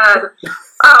 too bad.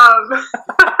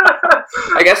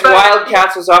 I guess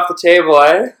Wildcats was off the table,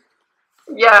 eh?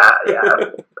 Yeah.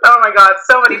 Oh my God,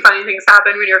 so many funny things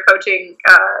happen when you're coaching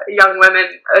young women,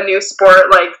 a new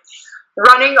sport, like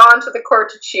running onto the court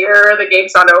to cheer, the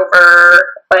game's not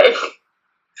over, like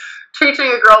teaching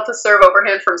a girl to serve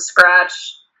overhand from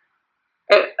scratch.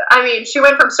 She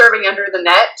went from serving under the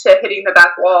net to hitting the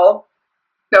back wall.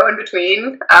 No in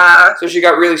between. So she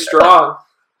got really strong.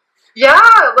 Yeah,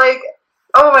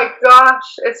 oh my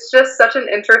gosh. It's just such an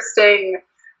interesting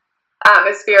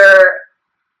atmosphere.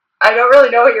 I don't really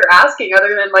know what you're asking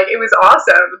other than, it was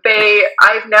awesome.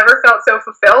 I've never felt so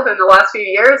fulfilled in the last few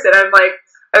years, and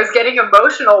I was getting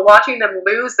emotional watching them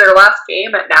lose their last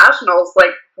game at Nationals,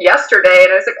 yesterday,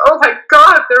 and I was like, oh my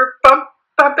God, they're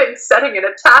bumping, setting, and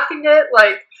attacking it.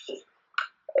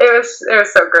 It was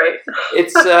so great.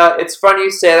 It's funny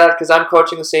you say that, because I'm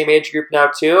coaching the same age group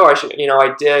now too.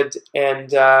 I did,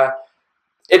 and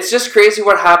it's just crazy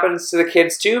what happens to the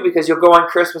kids too, because you'll go on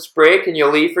Christmas break and you'll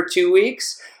leave for 2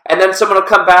 weeks, and then someone will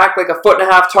come back a 1.5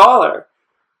 feet taller.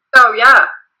 Oh yeah.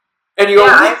 And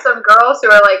I have some girls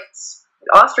who are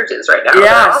ostriches right now.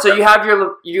 Yeah, They're so awesome.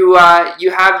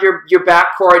 you have your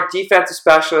backcourt defensive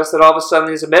specialist that all of a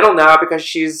sudden is a middle now because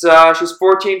she's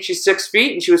 14, she's 6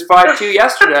 feet, and she was 5'2"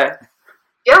 yesterday.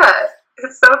 Yeah,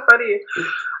 it's so funny.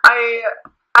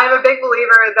 I'm a big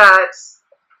believer that,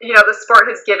 you know, the sport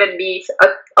has given me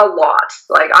a lot.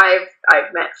 Like,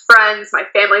 I've met friends, my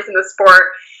family's in the sport.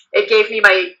 It gave me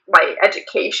my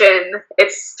education.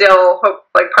 It's still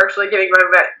like partially giving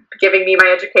me my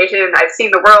education, and I've seen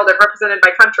the world. I've represented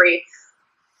my country.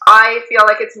 I feel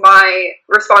like it's my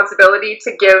responsibility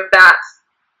to give that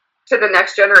to the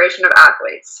next generation of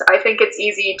athletes. I think it's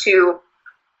easy to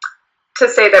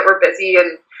say that we're busy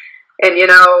and you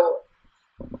know,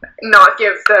 not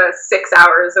give the 6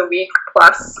 hours a week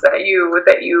plus that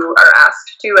you are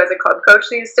asked to as a club coach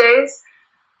these days.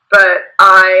 But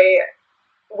I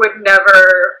would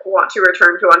never want to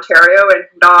return to Ontario and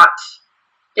not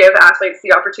give athletes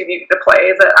the opportunity to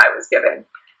play that I was given.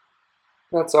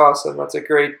 That's awesome. That's a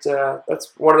great.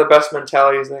 That's one of the best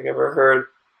mentalities I think I've ever heard.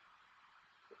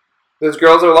 Those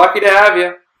girls are lucky to have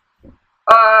you.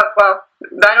 Well,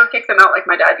 I don't kick them out like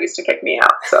my dad used to kick me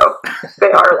out, so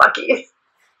they are lucky.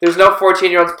 There's no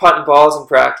 14-year-olds punting balls in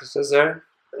practice, is there?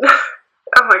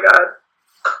 Oh my god.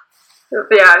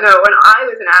 Yeah, no, when I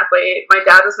was an athlete, my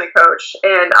dad was my coach,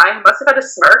 and I must have had a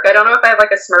smirk. I don't know if I have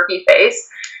like a smirky face,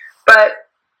 but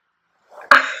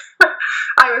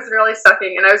I was really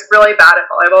sucking, and I was really bad at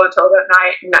volleyball until about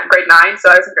grade 9, so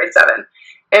I was in grade 7.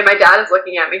 And my dad is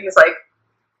looking at me, he's like,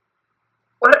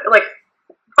 "What, like,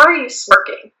 why are you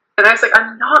smirking?" And I was like,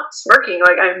 "I'm not smirking,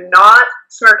 like, I'm not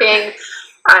smirking.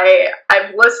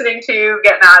 I'm listening to you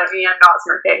get mad at me, I'm not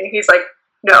smirking." He's like,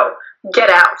 "No, get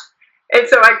out." And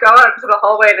so I go out to the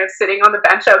hallway, and I'm sitting on the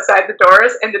bench outside the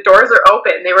doors, and the doors are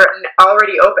open. They were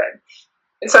already open.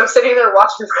 And so I'm sitting there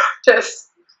watching practice,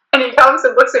 and he comes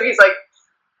and looks at me, he's like,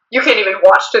 "You can't even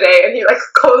watch today." And he like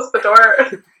closed the door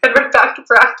and went back to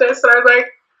practice, and I was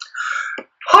like,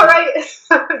 "All right,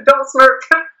 don't smirk."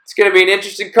 It's gonna be an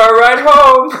interesting car ride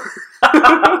home.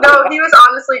 No, he was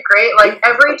honestly great. Like,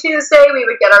 every Tuesday we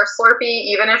would get our Slurpee,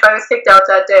 even if I was kicked out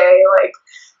that day. Like,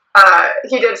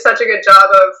 he did such a good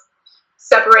job of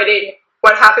separating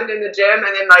what happened in the gym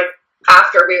and then like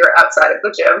after we were outside of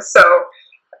the gym. So,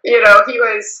 you know, he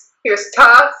was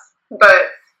tough,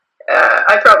 but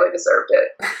I probably deserved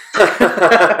it.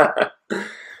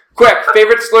 Quick,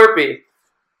 favorite Slurpee?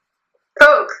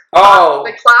 Coke. Oh,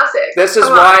 the classic. This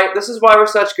is why we're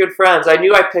such good friends. I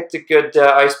knew I picked a good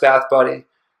ice bath buddy.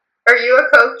 Are you a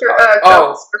Coke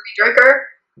Slurpee drinker?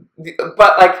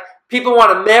 But like, people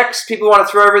want to mix. People want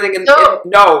to throw everything in.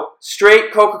 No,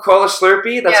 straight Coca-Cola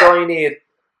Slurpee. That's all you need.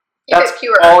 That's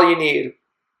pure. all you need.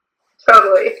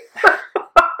 Totally.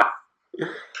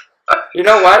 You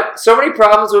know what? So many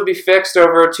problems would be fixed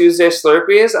over Tuesday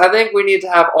Slurpees. I think we need to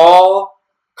have all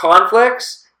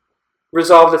conflicts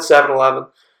resolved at 7-Eleven.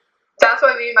 That's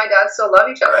why me and my dad still love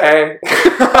each other. Hey.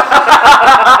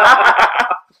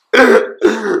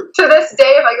 To this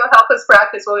day, if I go help his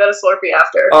practice, we'll get a Slurpee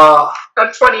after.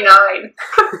 I'm 29.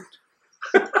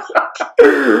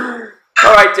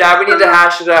 All right, Dad, we need to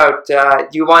hash it out.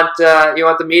 You want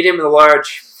the medium or the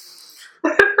large?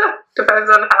 Depends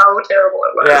on how terrible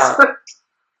it was. Yeah.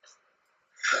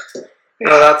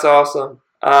 No, that's awesome.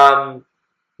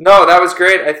 No, that was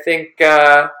great. I think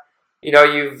you know,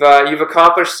 you've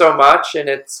accomplished so much, and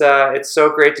it's so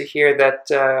great to hear that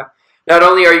not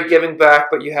only are you giving back,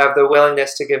 but you have the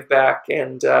willingness to give back.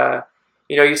 And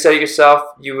you know, you said it yourself.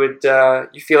 You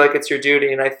feel like it's your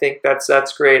duty, and I think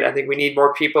that's great. I think we need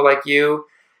more people like you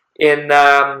in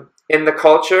the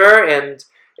culture, and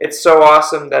it's so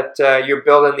awesome that you're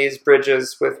building these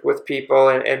bridges with people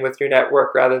and with your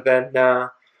network rather than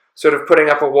sort of putting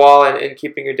up a wall and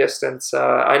keeping your distance.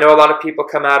 I know a lot of people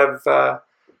come out of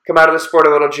the sport a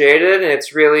little jaded, and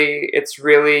it's really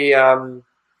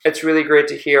great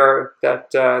to hear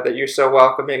that you're so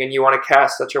welcoming and you want to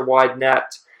cast such a wide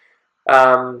net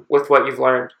with what you've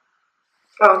learned.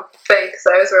 Oh, thanks.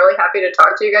 I was really happy to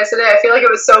talk to you guys today. I feel like it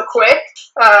was so quick,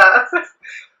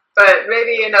 but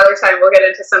maybe another time we'll get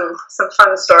into some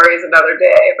fun stories another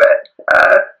day. But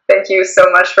thank you so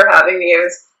much for having me. It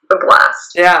was a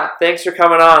blast. Yeah, thanks for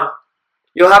coming on.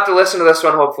 You'll have to listen to this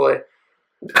one, hopefully.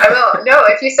 I will. No,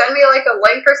 if you send me like a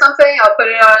link or something, I'll put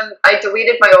it on. I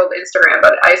deleted my old Instagram,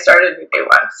 but I started a new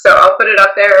one, so I'll put it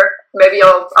up there. Maybe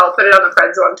I'll put it on the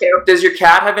Friends one too. Does your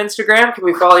cat have Instagram? Can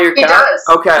we follow your cat? He does.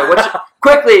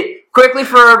 Okay. Quickly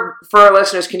for our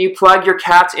listeners, can you plug your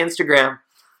cat's Instagram?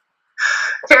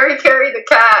 Carry the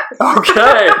cat.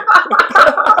 Okay.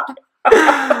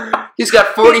 He's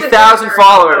got 40,000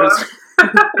 followers.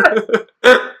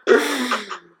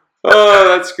 Oh,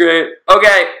 that's great.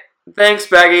 Okay. Thanks,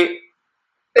 Becky.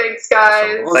 Thanks,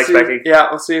 guys. Thanks, Becky. Yeah,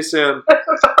 we'll see you soon.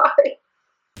 Bye.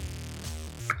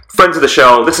 Friends of the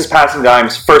show, this is Passing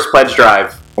Dime's first pledge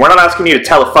drive. We're not asking you to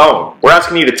tell a phone. We're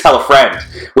asking you to tell a friend.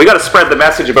 We got to spread the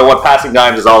message about what Passing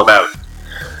Dimes is all about.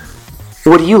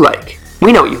 What do you like?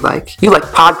 We know what you like. You like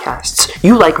podcasts.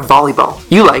 You like volleyball.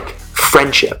 You like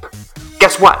friendship.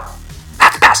 Guess what?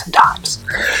 That's Passing Dimes.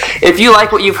 If you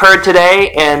like what you've heard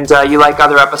today and you like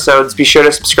other episodes, be sure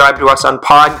to subscribe to us on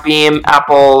Podbeam,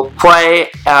 Apple Play,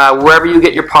 wherever you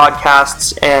get your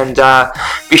podcasts, and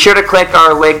be sure to click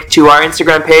our link to our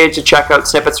Instagram page to check out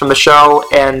snippets from the show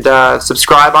and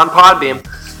subscribe on Podbeam.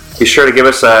 Be sure to give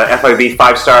us a FIB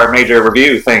 5-star major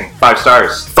review thing. 5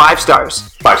 stars. 5 stars.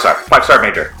 5-star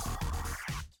major.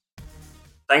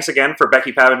 Thanks again for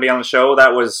Becky Pavenby on the show.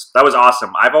 That was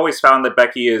awesome. I've always found that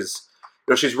Becky is,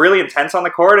 she's really intense on the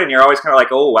court, and you're always kind of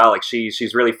like, oh wow, like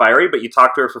she's really fiery. But you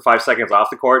talk to her for 5 seconds off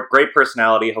the court. Great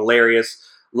personality, hilarious,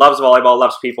 loves volleyball,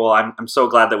 loves people. I'm so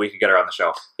glad that we could get her on the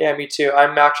show. Yeah, me too.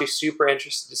 I'm actually super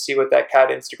interested to see what that cat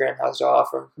Instagram has to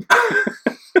offer.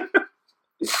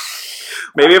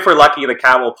 Maybe if we're lucky, the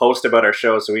cat will post about our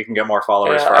show so we can get more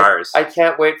followers for ours. I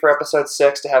can't wait for episode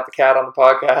 6 to have the cat on the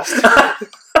podcast.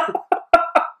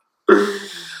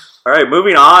 All right,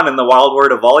 moving on in the wild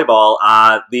world of volleyball,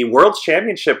 the World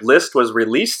Championship list was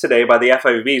released today by the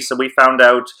FIVB, so we found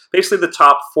out basically the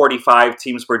top 45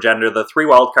 teams per gender. The 3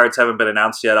 wildcards haven't been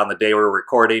announced yet on the day we're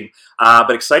recording,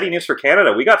 but exciting news for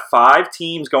Canada. We got 5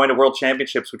 teams going to World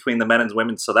Championships between the men and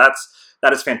women, so that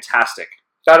is fantastic.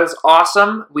 That is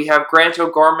awesome. We have Grant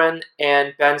O'Gorman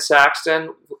and Ben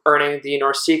Saxton earning the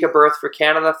Norsika berth for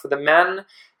Canada for the men,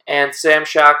 and Sam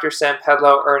Schachter, Sam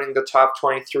Pedlow earning the top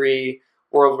 23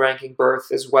 world ranking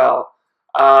berth as well.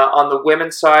 On the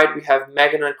women's side, we have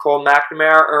Megan and Nicole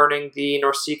McNamara earning the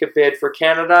Norsika bid for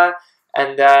Canada,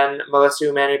 and then Melissa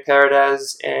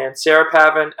Umani-Paredes and Sarah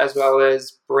Pavin, as well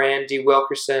as Brandy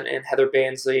Wilkerson and Heather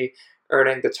Bainsley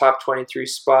earning the top 23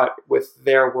 spot with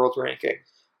their world ranking.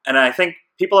 And I think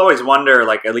people always wonder,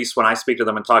 like at least when I speak to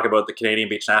them and talk about the Canadian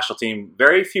beach national team,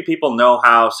 very few people know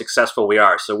how successful we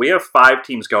are. So we have 5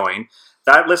 teams going.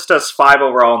 That lists us 5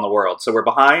 overall in the world. So we're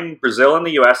behind Brazil and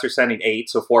the US. They're sending 8,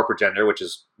 so 4 per gender, which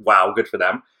is, wow, good for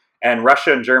them. And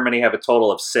Russia and Germany have a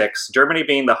total of 6. Germany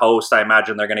being the host, I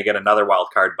imagine they're going to get another wild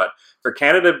card. But for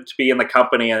Canada to be in the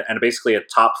company and basically a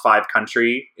top 5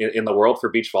 country in the world for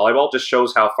beach volleyball just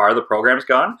shows how far the program's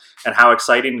gone and how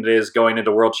exciting it is going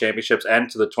into World Championships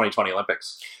and to the 2020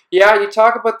 Olympics. Yeah, you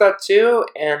talk about that too.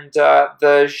 And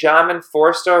the Xiamen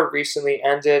 4-star recently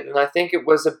ended, and I think it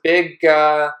was a big...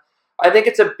 I think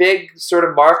it's a big sort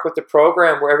of mark with the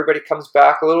program where everybody comes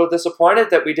back a little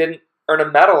disappointed that we didn't earn a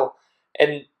medal.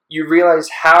 And you realize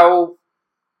how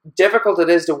difficult it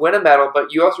is to win a medal,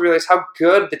 but you also realize how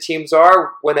good the teams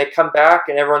are when they come back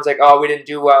and everyone's like, oh, we didn't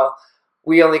do well.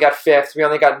 We only got 5th. We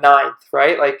only got 9th,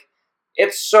 right? Like,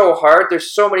 it's so hard.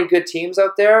 There's so many good teams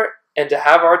out there, and to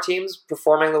have our teams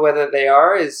performing the way that they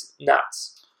are is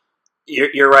nuts.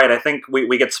 You're right. I think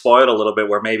we get spoiled a little bit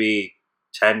where maybe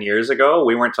 10 years ago,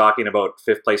 we weren't talking about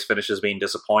 5th place finishes being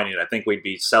disappointing. I think we'd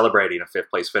be celebrating a 5th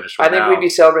place finish. I think we'd be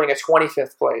celebrating a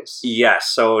 25th place. Yes,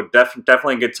 so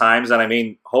definitely good times. And I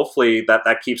mean, hopefully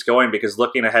that keeps going, because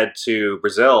looking ahead to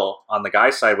Brazil on the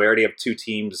guys' side, we already have 2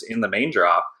 teams in the main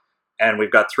draw, and we've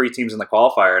got 3 teams in the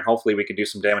qualifier, and hopefully we can do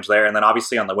some damage there. And then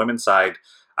obviously on the women's side,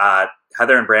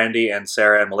 Heather and Brandy and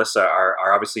Sarah and Melissa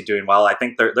are obviously doing well. I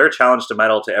think they're a challenge to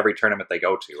medal to every tournament they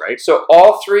go to, right? So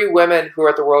all 3 women who are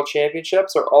at the World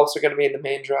Championships are also going to be in the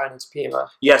main draw, and it's Pima.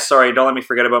 Yes, sorry, don't let me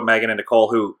forget about Megan and Nicole,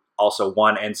 who also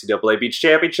won NCAA Beach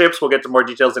Championships. We'll get to more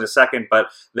details in a second,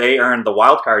 but they earned the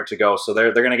wild card to go, so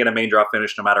they're going to get a main draw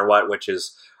finish no matter what, which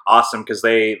is awesome, because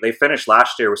they finished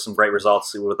last year with some great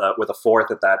results with a 4th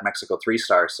at that Mexico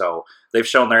 3-star. So they've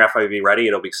shown their FIVB ready.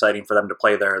 It'll be exciting for them to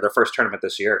play their first tournament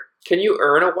this year. Can you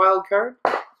earn a wild card?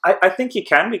 I think you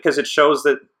can, because it shows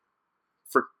that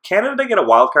for Canada to get a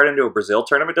wild card into a Brazil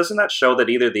tournament, doesn't that show that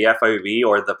either the FIVB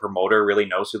or the promoter really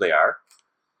knows who they are?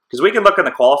 Because we can look in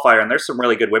the qualifier and there's some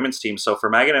really good women's teams. So for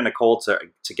Megan and Nicole to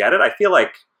get it, I feel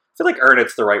like earn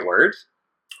it's the right word.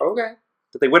 Okay.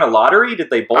 Did they win a lottery? Did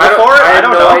they bowl for it? I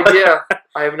don't know. Idea.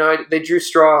 I have no idea. They drew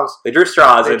straws. They drew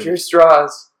straws.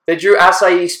 They drew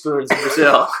acai spoons in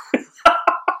Brazil.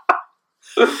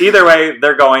 Either way,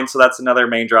 they're going, so that's another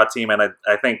main draw team. And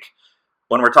I think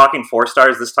when we're talking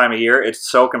 4-stars this time of year, it's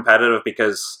so competitive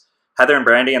because Heather and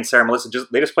Brandy and Sarah Melissa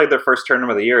just played their first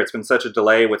tournament of the year. It's been such a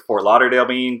delay with Fort Lauderdale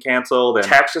being canceled and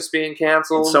Texas being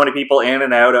canceled. So many people in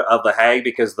and out of the Hague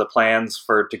because the plans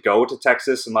to go to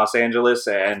Texas and Los Angeles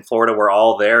and Florida were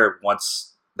all there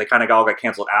once they kind of all got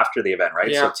canceled after the event,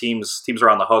 right? Yeah. So teams are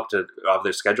on the hook of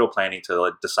their schedule planning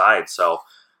to decide. So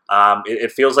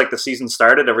it feels like the season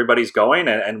started, everybody's going,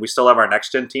 and we still have our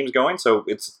next gen teams going. So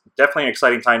it's definitely an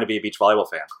exciting time to be a beach volleyball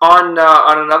fan. On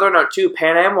another note too,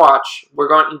 Pan Am Watch. We're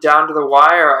going down to the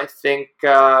wire. I think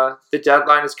the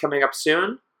deadline is coming up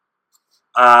soon.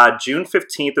 June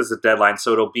 15th is the deadline,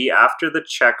 so it'll be after the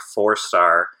Czech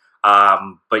 4-star.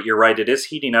 But you're right, it is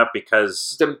heating up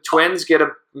because the Twins get a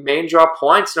main draw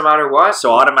points no matter what.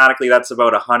 So automatically that's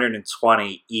about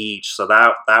 120 each. So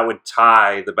that would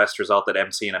tie the best result that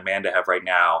MC and Amanda have right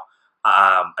now.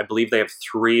 I believe they have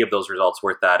 3 of those results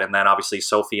worth that. And then obviously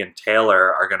Sophie and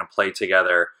Taylor are going to play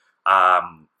together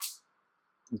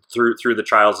through the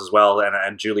trials as well.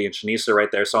 And Julie and Shanice are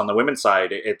right there. So on the women's side,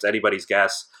 it's anybody's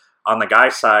guess. On the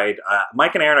guys' side,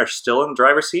 Mike and Aaron are still in the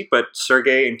driver's seat, but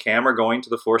Sergey and Cam are going to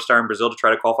the 4-star in Brazil to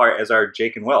try to qualify, as are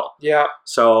Jake and Will. Yeah.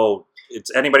 So it's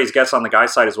anybody's guess on the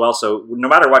guys' side as well. So no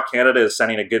matter what, Canada is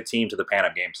sending a good team to the Pan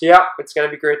Am Games. Yeah, it's going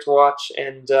to be great to watch.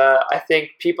 And I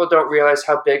think people don't realize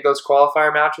how big those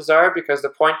qualifier matches are because the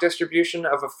point distribution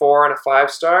of a 4 and a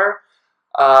 5-star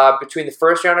between the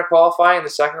first round of qualifying and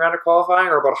the second round of qualifying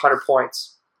are about 100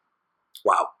 points.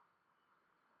 Wow.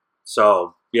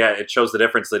 So yeah, it shows the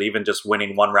difference that even just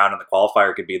winning one round in the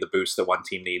qualifier could be the boost that one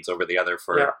team needs over the other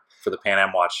for the Pan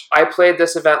Am Watch. I played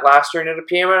this event last year in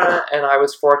Itapema, and I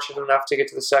was fortunate enough to get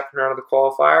to the second round of the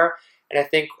qualifier. And I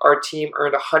think our team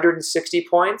earned 160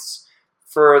 points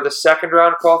for the second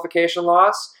round qualification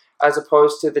loss, as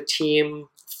opposed to the team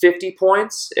 50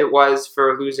 points it was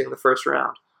for losing the first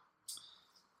round.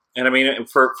 And I mean,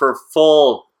 for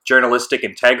full journalistic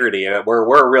integrity,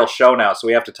 we're a real show now, so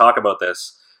we have to talk about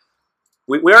this.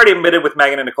 We already admitted with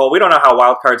Megan and Nicole, we don't know how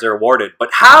wild cards are awarded, but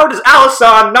how does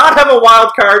Alisson not have a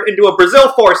wild card into a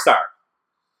Brazil 4-star?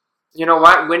 You know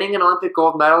what? Winning an Olympic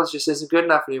gold medal just isn't good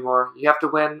enough anymore. You have to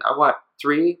win,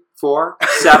 3, 4,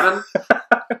 7?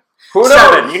 Who knows?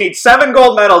 7. You need 7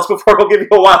 gold medals before we'll give you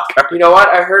a wild card. You know what?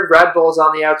 I heard Red Bull's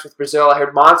on the outs with Brazil. I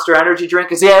heard Monster Energy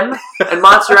Drink is in, and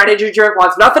Monster Energy Drink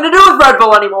wants nothing to do with Red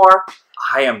Bull anymore.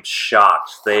 I am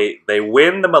shocked. They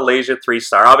win the Malaysia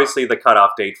 3-star. Obviously, the cutoff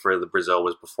date for the Brazil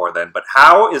was before then. But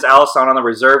how is Alisson on the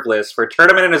reserve list for a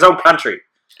tournament in his own country?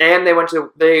 And they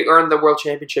earned the World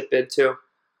Championship bid too.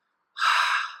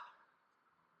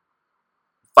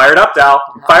 Fired up, Dal.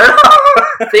 Fired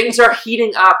up. Things are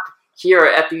heating up here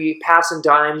at the Pass and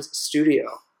Dimes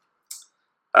studio.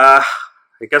 I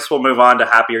guess we'll move on to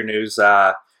happier news.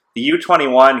 The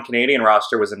U21 Canadian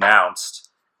roster was announced.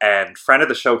 And friend of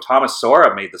the show, Thomas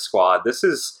Sora, made the squad. This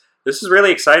is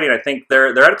really exciting. I think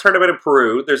they're at a tournament in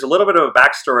Peru. There's a little bit of a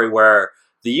backstory where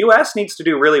the U.S. needs to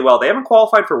do really well. They haven't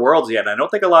qualified for Worlds yet, and I don't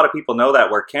think a lot of people know that.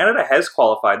 Where Canada has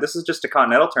qualified, this is just a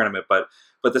continental tournament, but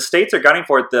the States are gunning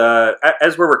for it.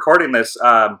 As we're recording this,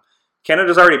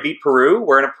 Canada's already beat Peru.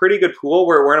 We're in a pretty good pool.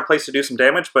 We're in a place to do some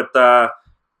damage, but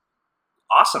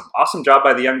awesome job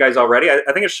by the young guys already. I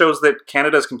think it shows that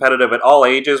Canada is competitive at all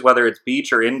ages, whether it's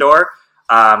beach or indoor.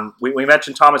 We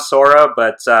mentioned Thomas Sora,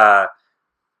 but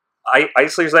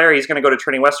Eisler's there. He's going to go to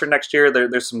Trinity Western next year.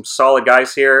 There's some solid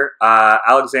guys here.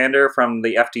 Alexander from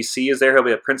the FTC is there. He'll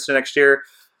be at Princeton next year.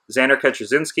 Xander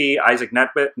Kaczynski, Isaac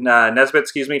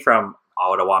Nesbitt, from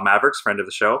Ottawa Mavericks, friend of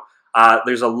the show.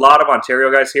 There's a lot of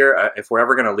Ontario guys here. If we're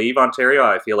ever going to leave Ontario,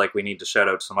 I feel like we need to shout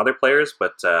out some other players,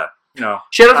 but,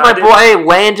 Shout out to my boy,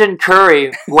 Landon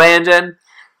Curry. Landon,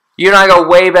 you and I go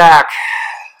way back.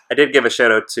 I did give a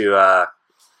shout out to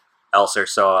Elser,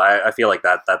 so I feel like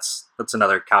that's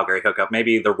another Calgary hookup.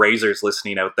 Maybe the Razors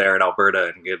listening out there in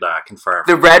Alberta and could confirm.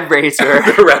 The Red Razor.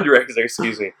 The Red Razor,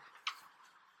 excuse me.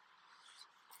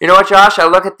 You know what, Josh? I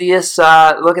look at this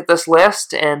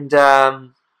list, and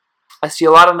I see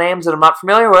a lot of names that I'm not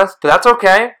familiar with, but that's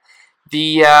okay.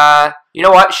 You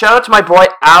know what? Shout out to my boy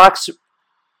Alex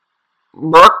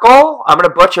Merkel. I'm going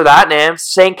to butcher that name.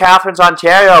 St. Catharines,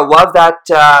 Ontario. I love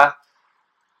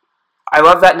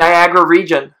that Niagara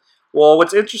region. Well,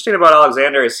 what's interesting about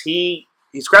Alexander is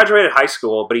he's graduated high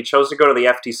school, but he chose to go to the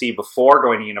FTC before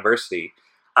going to university.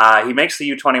 He makes the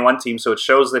U21 team, so it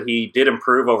shows that he did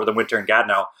improve over the winter in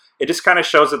Gatineau. It just kind of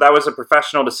shows that was a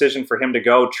professional decision for him to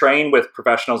go train with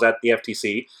professionals at the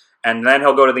FTC, and then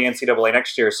he'll go to the NCAA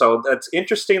next year. So that's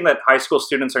interesting that high school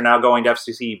students are now going to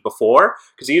FTC before,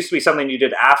 because it used to be something you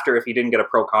did after if you didn't get a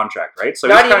pro contract, right? So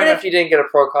not even if you didn't get a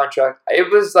pro contract.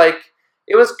 It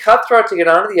was cutthroat to get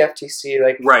onto the FTC.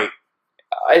 Right.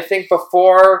 I think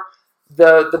before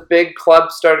the big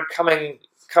clubs started coming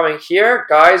here,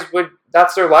 guys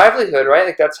that's their livelihood,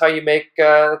 right? That's how you make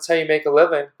a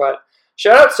living. But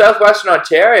Shout out Southwestern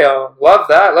Ontario. Love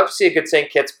that. Love to see a good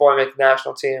St. Kitts boy make the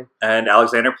national team. And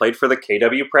Alexander played for the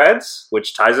KW Preds,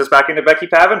 which ties us back into Becky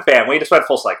Pavin. Bam, we just went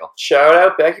full cycle. Shout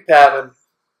out Becky Pavin.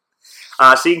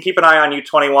 So you can keep an eye on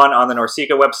U21 on the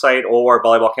NORCECA website, or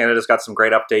Volleyball Canada's got some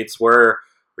great updates. We're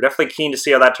definitely keen to see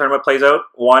how that tournament plays out.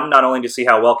 One, not only to see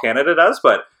how well Canada does,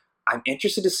 but I'm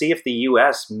interested to see if the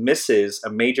U.S. misses a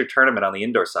major tournament on the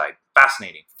indoor side.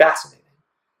 Fascinating. Fascinating.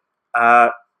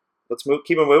 Let's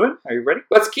keep it moving. Are you ready?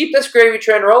 Let's keep this gravy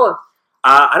train rolling.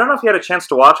 I don't know if you had a chance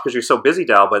to watch because you're so busy,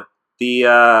 Dal, but the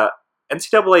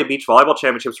NCAA Beach Volleyball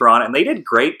Championships were on, and they did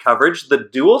great coverage. The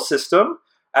dual system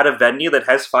at a venue that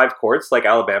has 5 courts like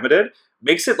Alabama did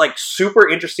makes it like super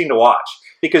interesting to watch,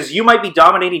 because you might be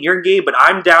dominating your game, but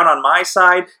I'm down on my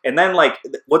side, and then like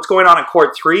what's going on in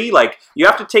court 3, like you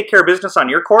have to take care of business on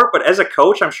your court, but as a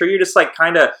coach, I'm sure you're just like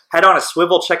kind of head on a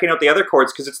swivel checking out the other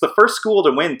courts because it's the first school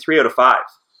to win 3 out of 5.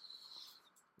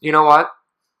 You know what?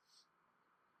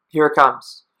 Here it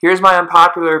comes. Here's my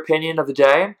unpopular opinion of the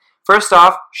day. First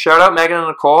off, shout out Megan and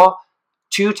Nicole,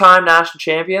 2-time national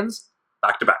champions.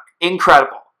 Back to back.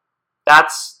 Incredible. That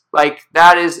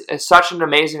is such an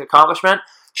amazing accomplishment.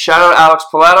 Shout out Alex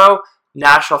Paletto,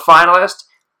 national finalist.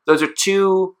 Those are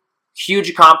 2 huge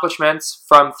accomplishments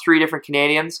from 3 different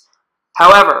Canadians.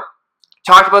 However,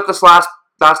 talked about this last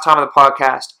time on the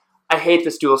podcast. I hate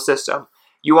this dual system.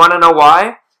 You want to know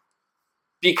why?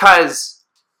 Because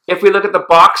if we look at the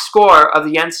box score of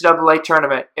the NCAA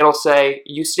tournament, it'll say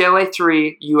UCLA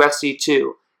 3, USC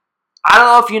 2. I don't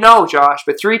know if you know, Josh,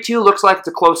 but 3-2 looks like it's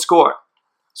a close score.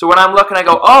 So when I'm looking, I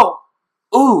go,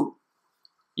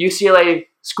 UCLA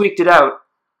squeaked it out.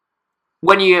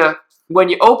 When you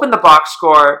open the box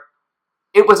score,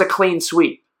 it was a clean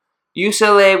sweep.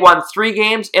 UCLA won 3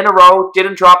 games in a row,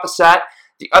 didn't drop a set.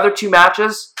 The other 2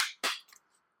 matches,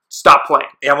 stopped playing.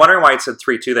 Yeah, I'm wondering why it said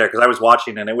 3-2 there, because I was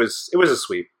watching and it was a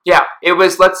sweep. Yeah, it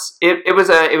was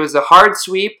a hard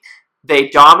sweep. They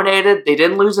dominated. They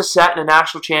didn't lose a set in a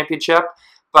national championship.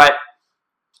 But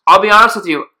I'll be honest with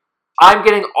you, I'm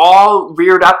getting all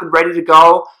reared up and ready to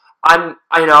go. I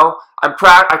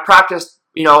practiced,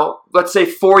 let's say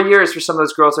 4 years for some of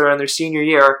those girls that are in their senior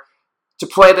year to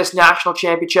play this national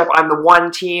championship. I'm the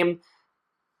one team.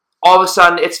 All of a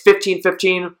sudden, it's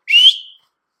 15-15.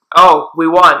 Oh, we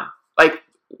won. Like,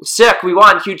 sick, we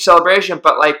won. Huge celebration.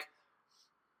 But, like,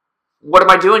 what am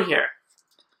I doing here?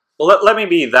 Well, let me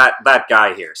be that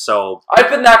guy here. So I've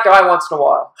been that guy once in a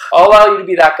while. I'll allow you to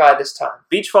be that guy this time.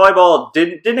 Beach volleyball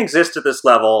didn't exist at this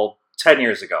level 10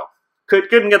 years ago.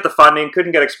 Couldn't get the funding,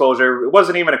 couldn't get exposure. It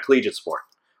wasn't even a collegiate sport.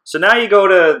 So now you go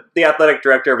to the athletic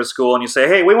director of a school and you say,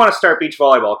 hey, we want to start beach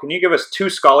volleyball. Can you give us 2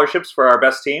 scholarships for our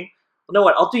best team? Well, you know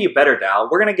what? I'll do you better, Dal.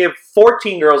 We're going to give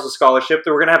 14 girls a scholarship.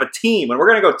 That we're going to have a team, and we're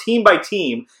going to go team by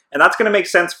team. And that's going to make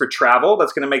sense for travel.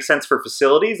 That's going to make sense for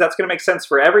facilities. That's going to make sense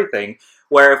for everything.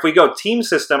 Where if we go team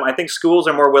system, I think schools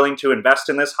are more willing to invest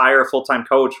in this, hire a full-time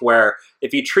coach, where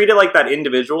if you treat it like that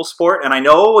individual sport, and I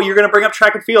know you're going to bring up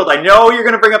track and field. I know you're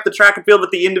going to bring up the track and field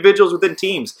with the individuals within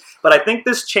teams. But I think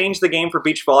this changed the game for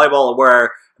beach volleyball,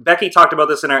 where Becky talked about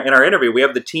this in our interview. We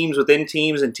have the teams within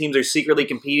teams, and teams are secretly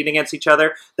competing against each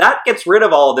other. That gets rid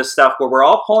of all of this stuff where we're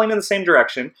all pulling in the same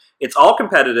direction. It's all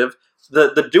competitive.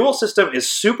 The dual system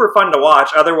is super fun to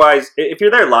watch. Otherwise, if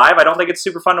you're there live, I don't think it's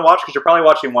super fun to watch because you're probably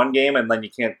watching one game and then you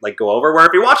can't like go over. Where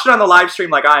if you watch it on the live stream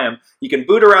like I am, you can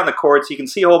boot around the courts, you can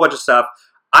see a whole bunch of stuff.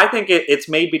 I think it's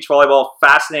made beach volleyball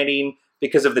fascinating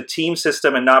because of the team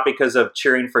system and not because of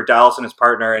cheering for Dallas and his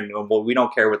partner, and well, we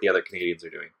don't care what the other Canadians are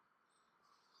doing.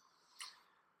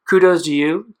 Kudos to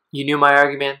you. You knew my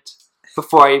argument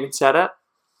before I even said it.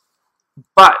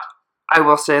 But I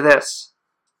will say this.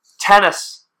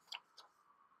 Tennis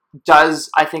does,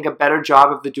 I think, a better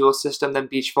job of the dual system than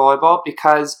beach volleyball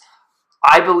because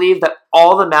I believe that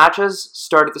all the matches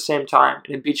start at the same time.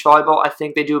 And in beach volleyball, I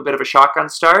think they do a bit of a shotgun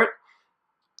start.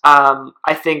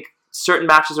 I think certain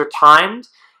matches are timed.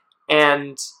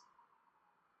 And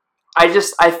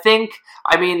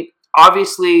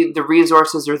obviously the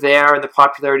resources are there and the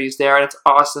popularity is there. And it's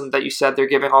awesome that you said they're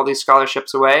giving all these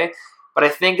scholarships away. But I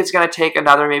think it's going to take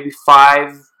another maybe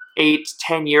 5, 8,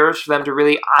 10 years for them to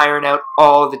really iron out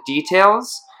all the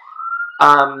details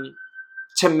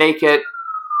to make it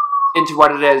into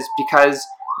what it is. Because,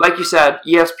 like you said,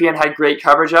 ESPN had great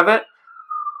coverage of it.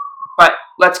 But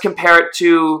let's compare it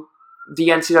to the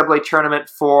NCAA tournament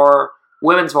for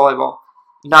women's volleyball.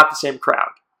 Not the same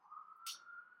crowd.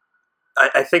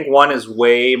 I think one is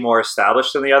way more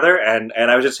established than the other, and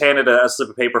I was just handed a slip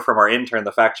of paper from our intern,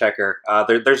 the fact checker.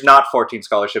 There's not 14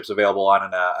 scholarships available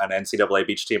on an NCAA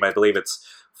beach team. I believe it's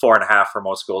 4.5 for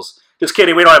most schools. Just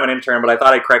kidding, we don't have an intern, but I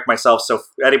thought I'd correct myself so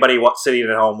anybody sitting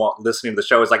at home listening to the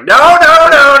show is like,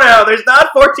 no, there's not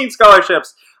 14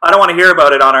 scholarships. I don't want to hear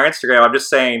about it on our Instagram. I'm just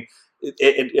saying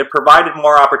it provided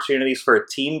more opportunities for a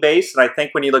team base, and I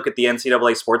think when you look at the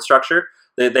NCAA sports structure,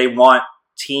 they want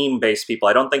team-based people.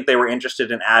 I don't think they were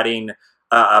interested in adding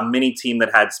a mini team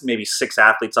that had maybe 6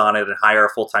 athletes on it and hire a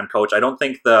full-time coach. I don't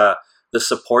think the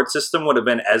support system would have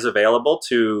been as available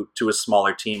to a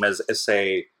smaller team as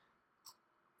say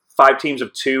 5 teams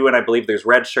of 2, and I believe there's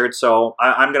red shirts. So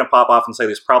I'm going to pop off and say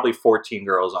there's probably 14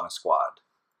 girls on a squad.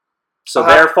 So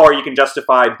therefore, you can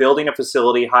justify building a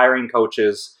facility, hiring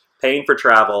coaches, paying for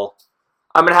travel.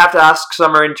 I'm going to have to ask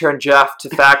summer intern Jeff to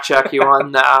fact check you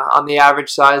on the average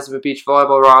size of a beach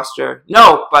volleyball roster.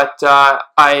 No, but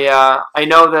I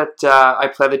know that I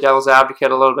play the devil's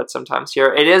advocate a little bit sometimes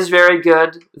here. It is very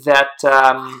good that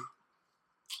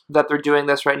they're doing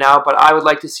this right now, but I would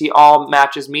like to see all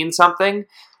matches mean something,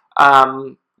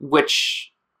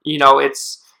 which,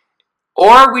 it's...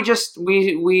 Or we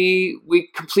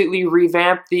completely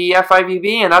revamp the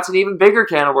FIVB, and that's an even bigger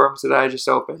can of worms that I just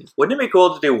opened. Wouldn't it be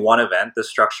cool to do one event, this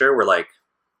structure, where like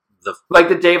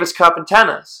the Davis Cup in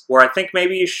tennis? Where I think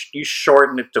maybe you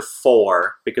shorten it to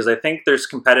 4, because I think there's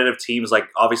competitive teams, like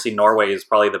obviously Norway is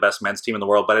probably the best men's team in the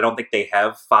world, but I don't think they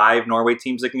have 5 Norway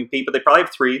teams that can compete, but they probably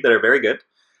have 3 that are very good.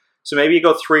 So maybe you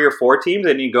go 3 or 4 teams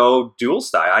and you go dual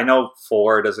style. I know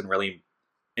 4 doesn't really...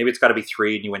 Maybe it's got to be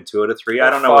 3 and you win 2 out of 3. I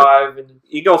don't know. 5.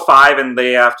 You go 5 and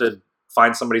they have to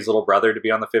find somebody's little brother to be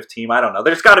on the 5th team. I don't know.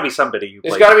 There's got to be somebody who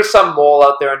There's got to be some mole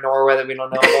out there in Norway that we don't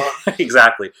know about.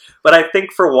 Exactly. But I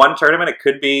think for one tournament, it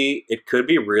could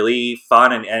be really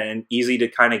fun and easy to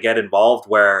kind of get involved,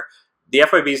 where the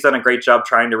FIVB's done a great job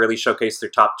trying to really showcase their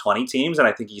top 20 teams. And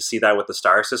I think you see that with the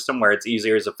star system, where it's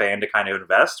easier as a fan to kind of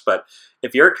invest. But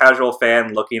if you're a casual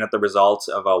fan looking at the results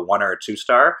of a 1 or a 2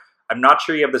 star, I'm not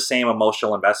sure you have the same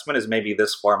emotional investment as maybe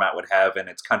this format would have, and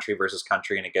it's country versus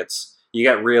country, and you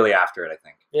get really after it, I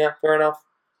think. Yeah, fair enough.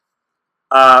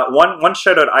 One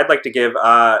shout out I'd like to give,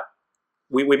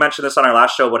 we mentioned this on our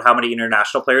last show about how many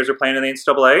international players are playing in the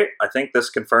NCAA. I think this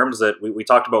confirms that we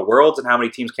talked about Worlds and how many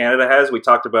teams Canada has. We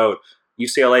talked about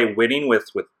UCLA winning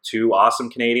with 2 awesome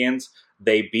Canadians.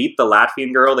 They beat the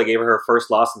Latvian girl. They gave her first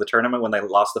loss of the tournament when they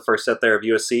lost the first set there of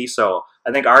USC. So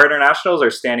I think our internationals are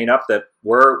standing up that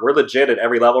we're legit at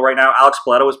every level right now. Alex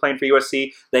Paletto was playing for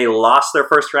USC. They lost their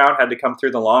first round, had to come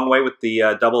through the long way with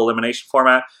the double elimination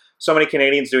format. So many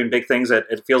Canadians doing big things at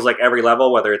it feels like every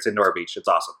level, whether it's indoor or beach. It's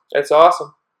awesome. It's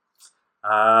awesome.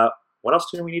 What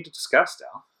else do we need to discuss,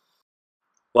 Dal?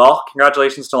 Well,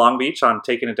 congratulations to Long Beach on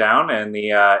taking it down and the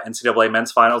NCAA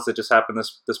men's finals that just happened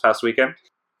this past weekend.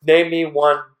 Name me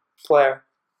one player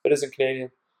that isn't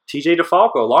Canadian. TJ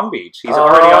DeFalco, Long Beach. He's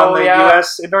already on the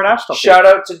U.S. indoor national team. Shout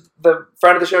out to the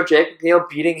friend of the show, Jake McNeil,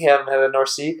 beating him at a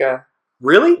NORCECA.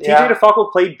 Really? Yeah. TJ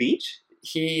DeFalco played beach?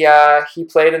 He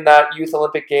played in that Youth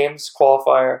Olympic Games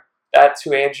qualifier. That's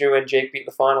who Andrew and Jake beat in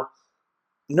the final.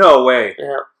 No way.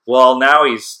 Yeah. Well, now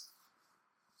he's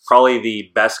probably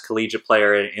the best collegiate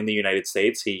player in the United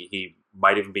States. He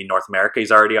might even be North America.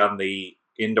 He's already on the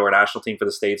indoor national team for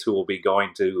the States, who will be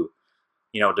going to,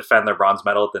 defend their bronze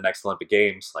medal at the next Olympic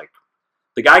Games. Like,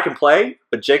 the guy can play,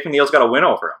 but Jake McNeil's got a win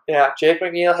over him. Yeah, Jake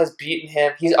McNeil has beaten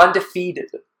him. He's undefeated.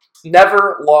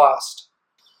 Never lost.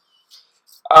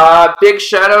 Big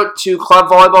shout out to Club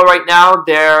Volleyball right now.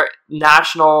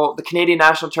 The Canadian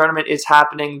national tournament is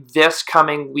happening this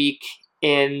coming week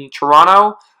in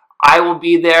Toronto. I will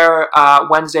be there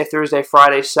Wednesday, Thursday,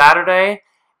 Friday, Saturday.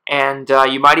 And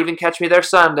you might even catch me there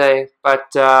Sunday.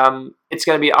 But it's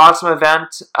going to be an awesome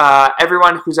event.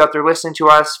 Everyone who's out there listening to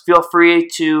us, feel free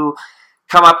to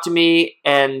come up to me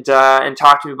and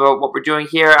talk to me about what we're doing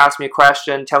here. Ask me a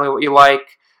question. Tell me what you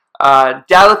like.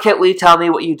 Delicately tell me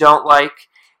what you don't like.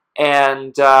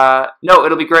 And no,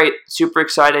 it'll be great. Super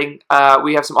exciting.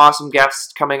 We have some awesome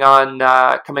guests coming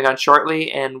on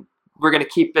shortly. And we're going to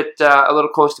keep it a little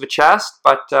close to the chest.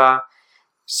 But...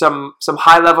 Some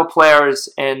high-level players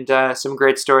and some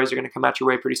great stories are going to come at your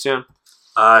way pretty soon.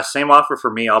 Same offer for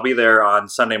me. I'll be there on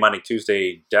Sunday, Monday,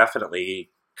 Tuesday, definitely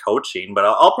coaching, but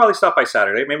I'll probably stop by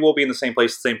Saturday. Maybe we'll be in the same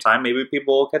place at the same time. Maybe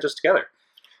people will catch us together.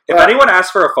 If anyone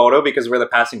asks for a photo because we're the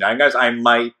passing down guys, I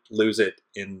might lose it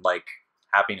in,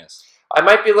 happiness. I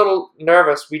might be a little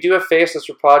nervous. We do have faces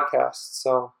for podcasts,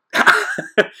 so...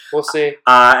 We'll see.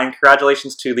 And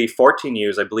congratulations to the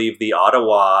 14Us. I believe the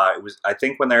Ottawa, I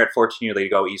think when they're at 14U, they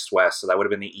go east-west. So that would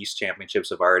have been the East Championships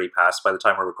have already passed by the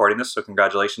time we're recording this. So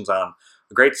congratulations on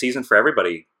a great season for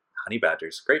everybody. Honey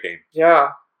Badgers. Great name. Yeah.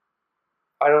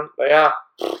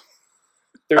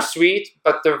 They're sweet,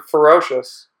 but they're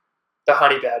ferocious. The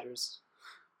Honey Badgers.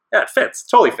 Yeah, it fits.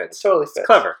 Totally fits. Totally fits. It's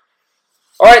clever.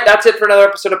 All right, that's it for another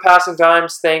episode of Passing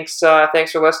Times. Thanks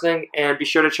for listening, and be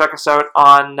sure to check us out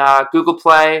on Google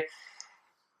Play,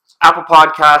 Apple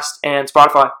Podcast, and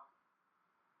Spotify.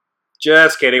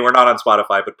 Just kidding. We're not on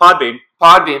Spotify, but Podbean.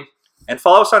 Podbean. And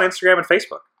follow us on Instagram and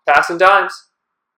Facebook. Passing Times.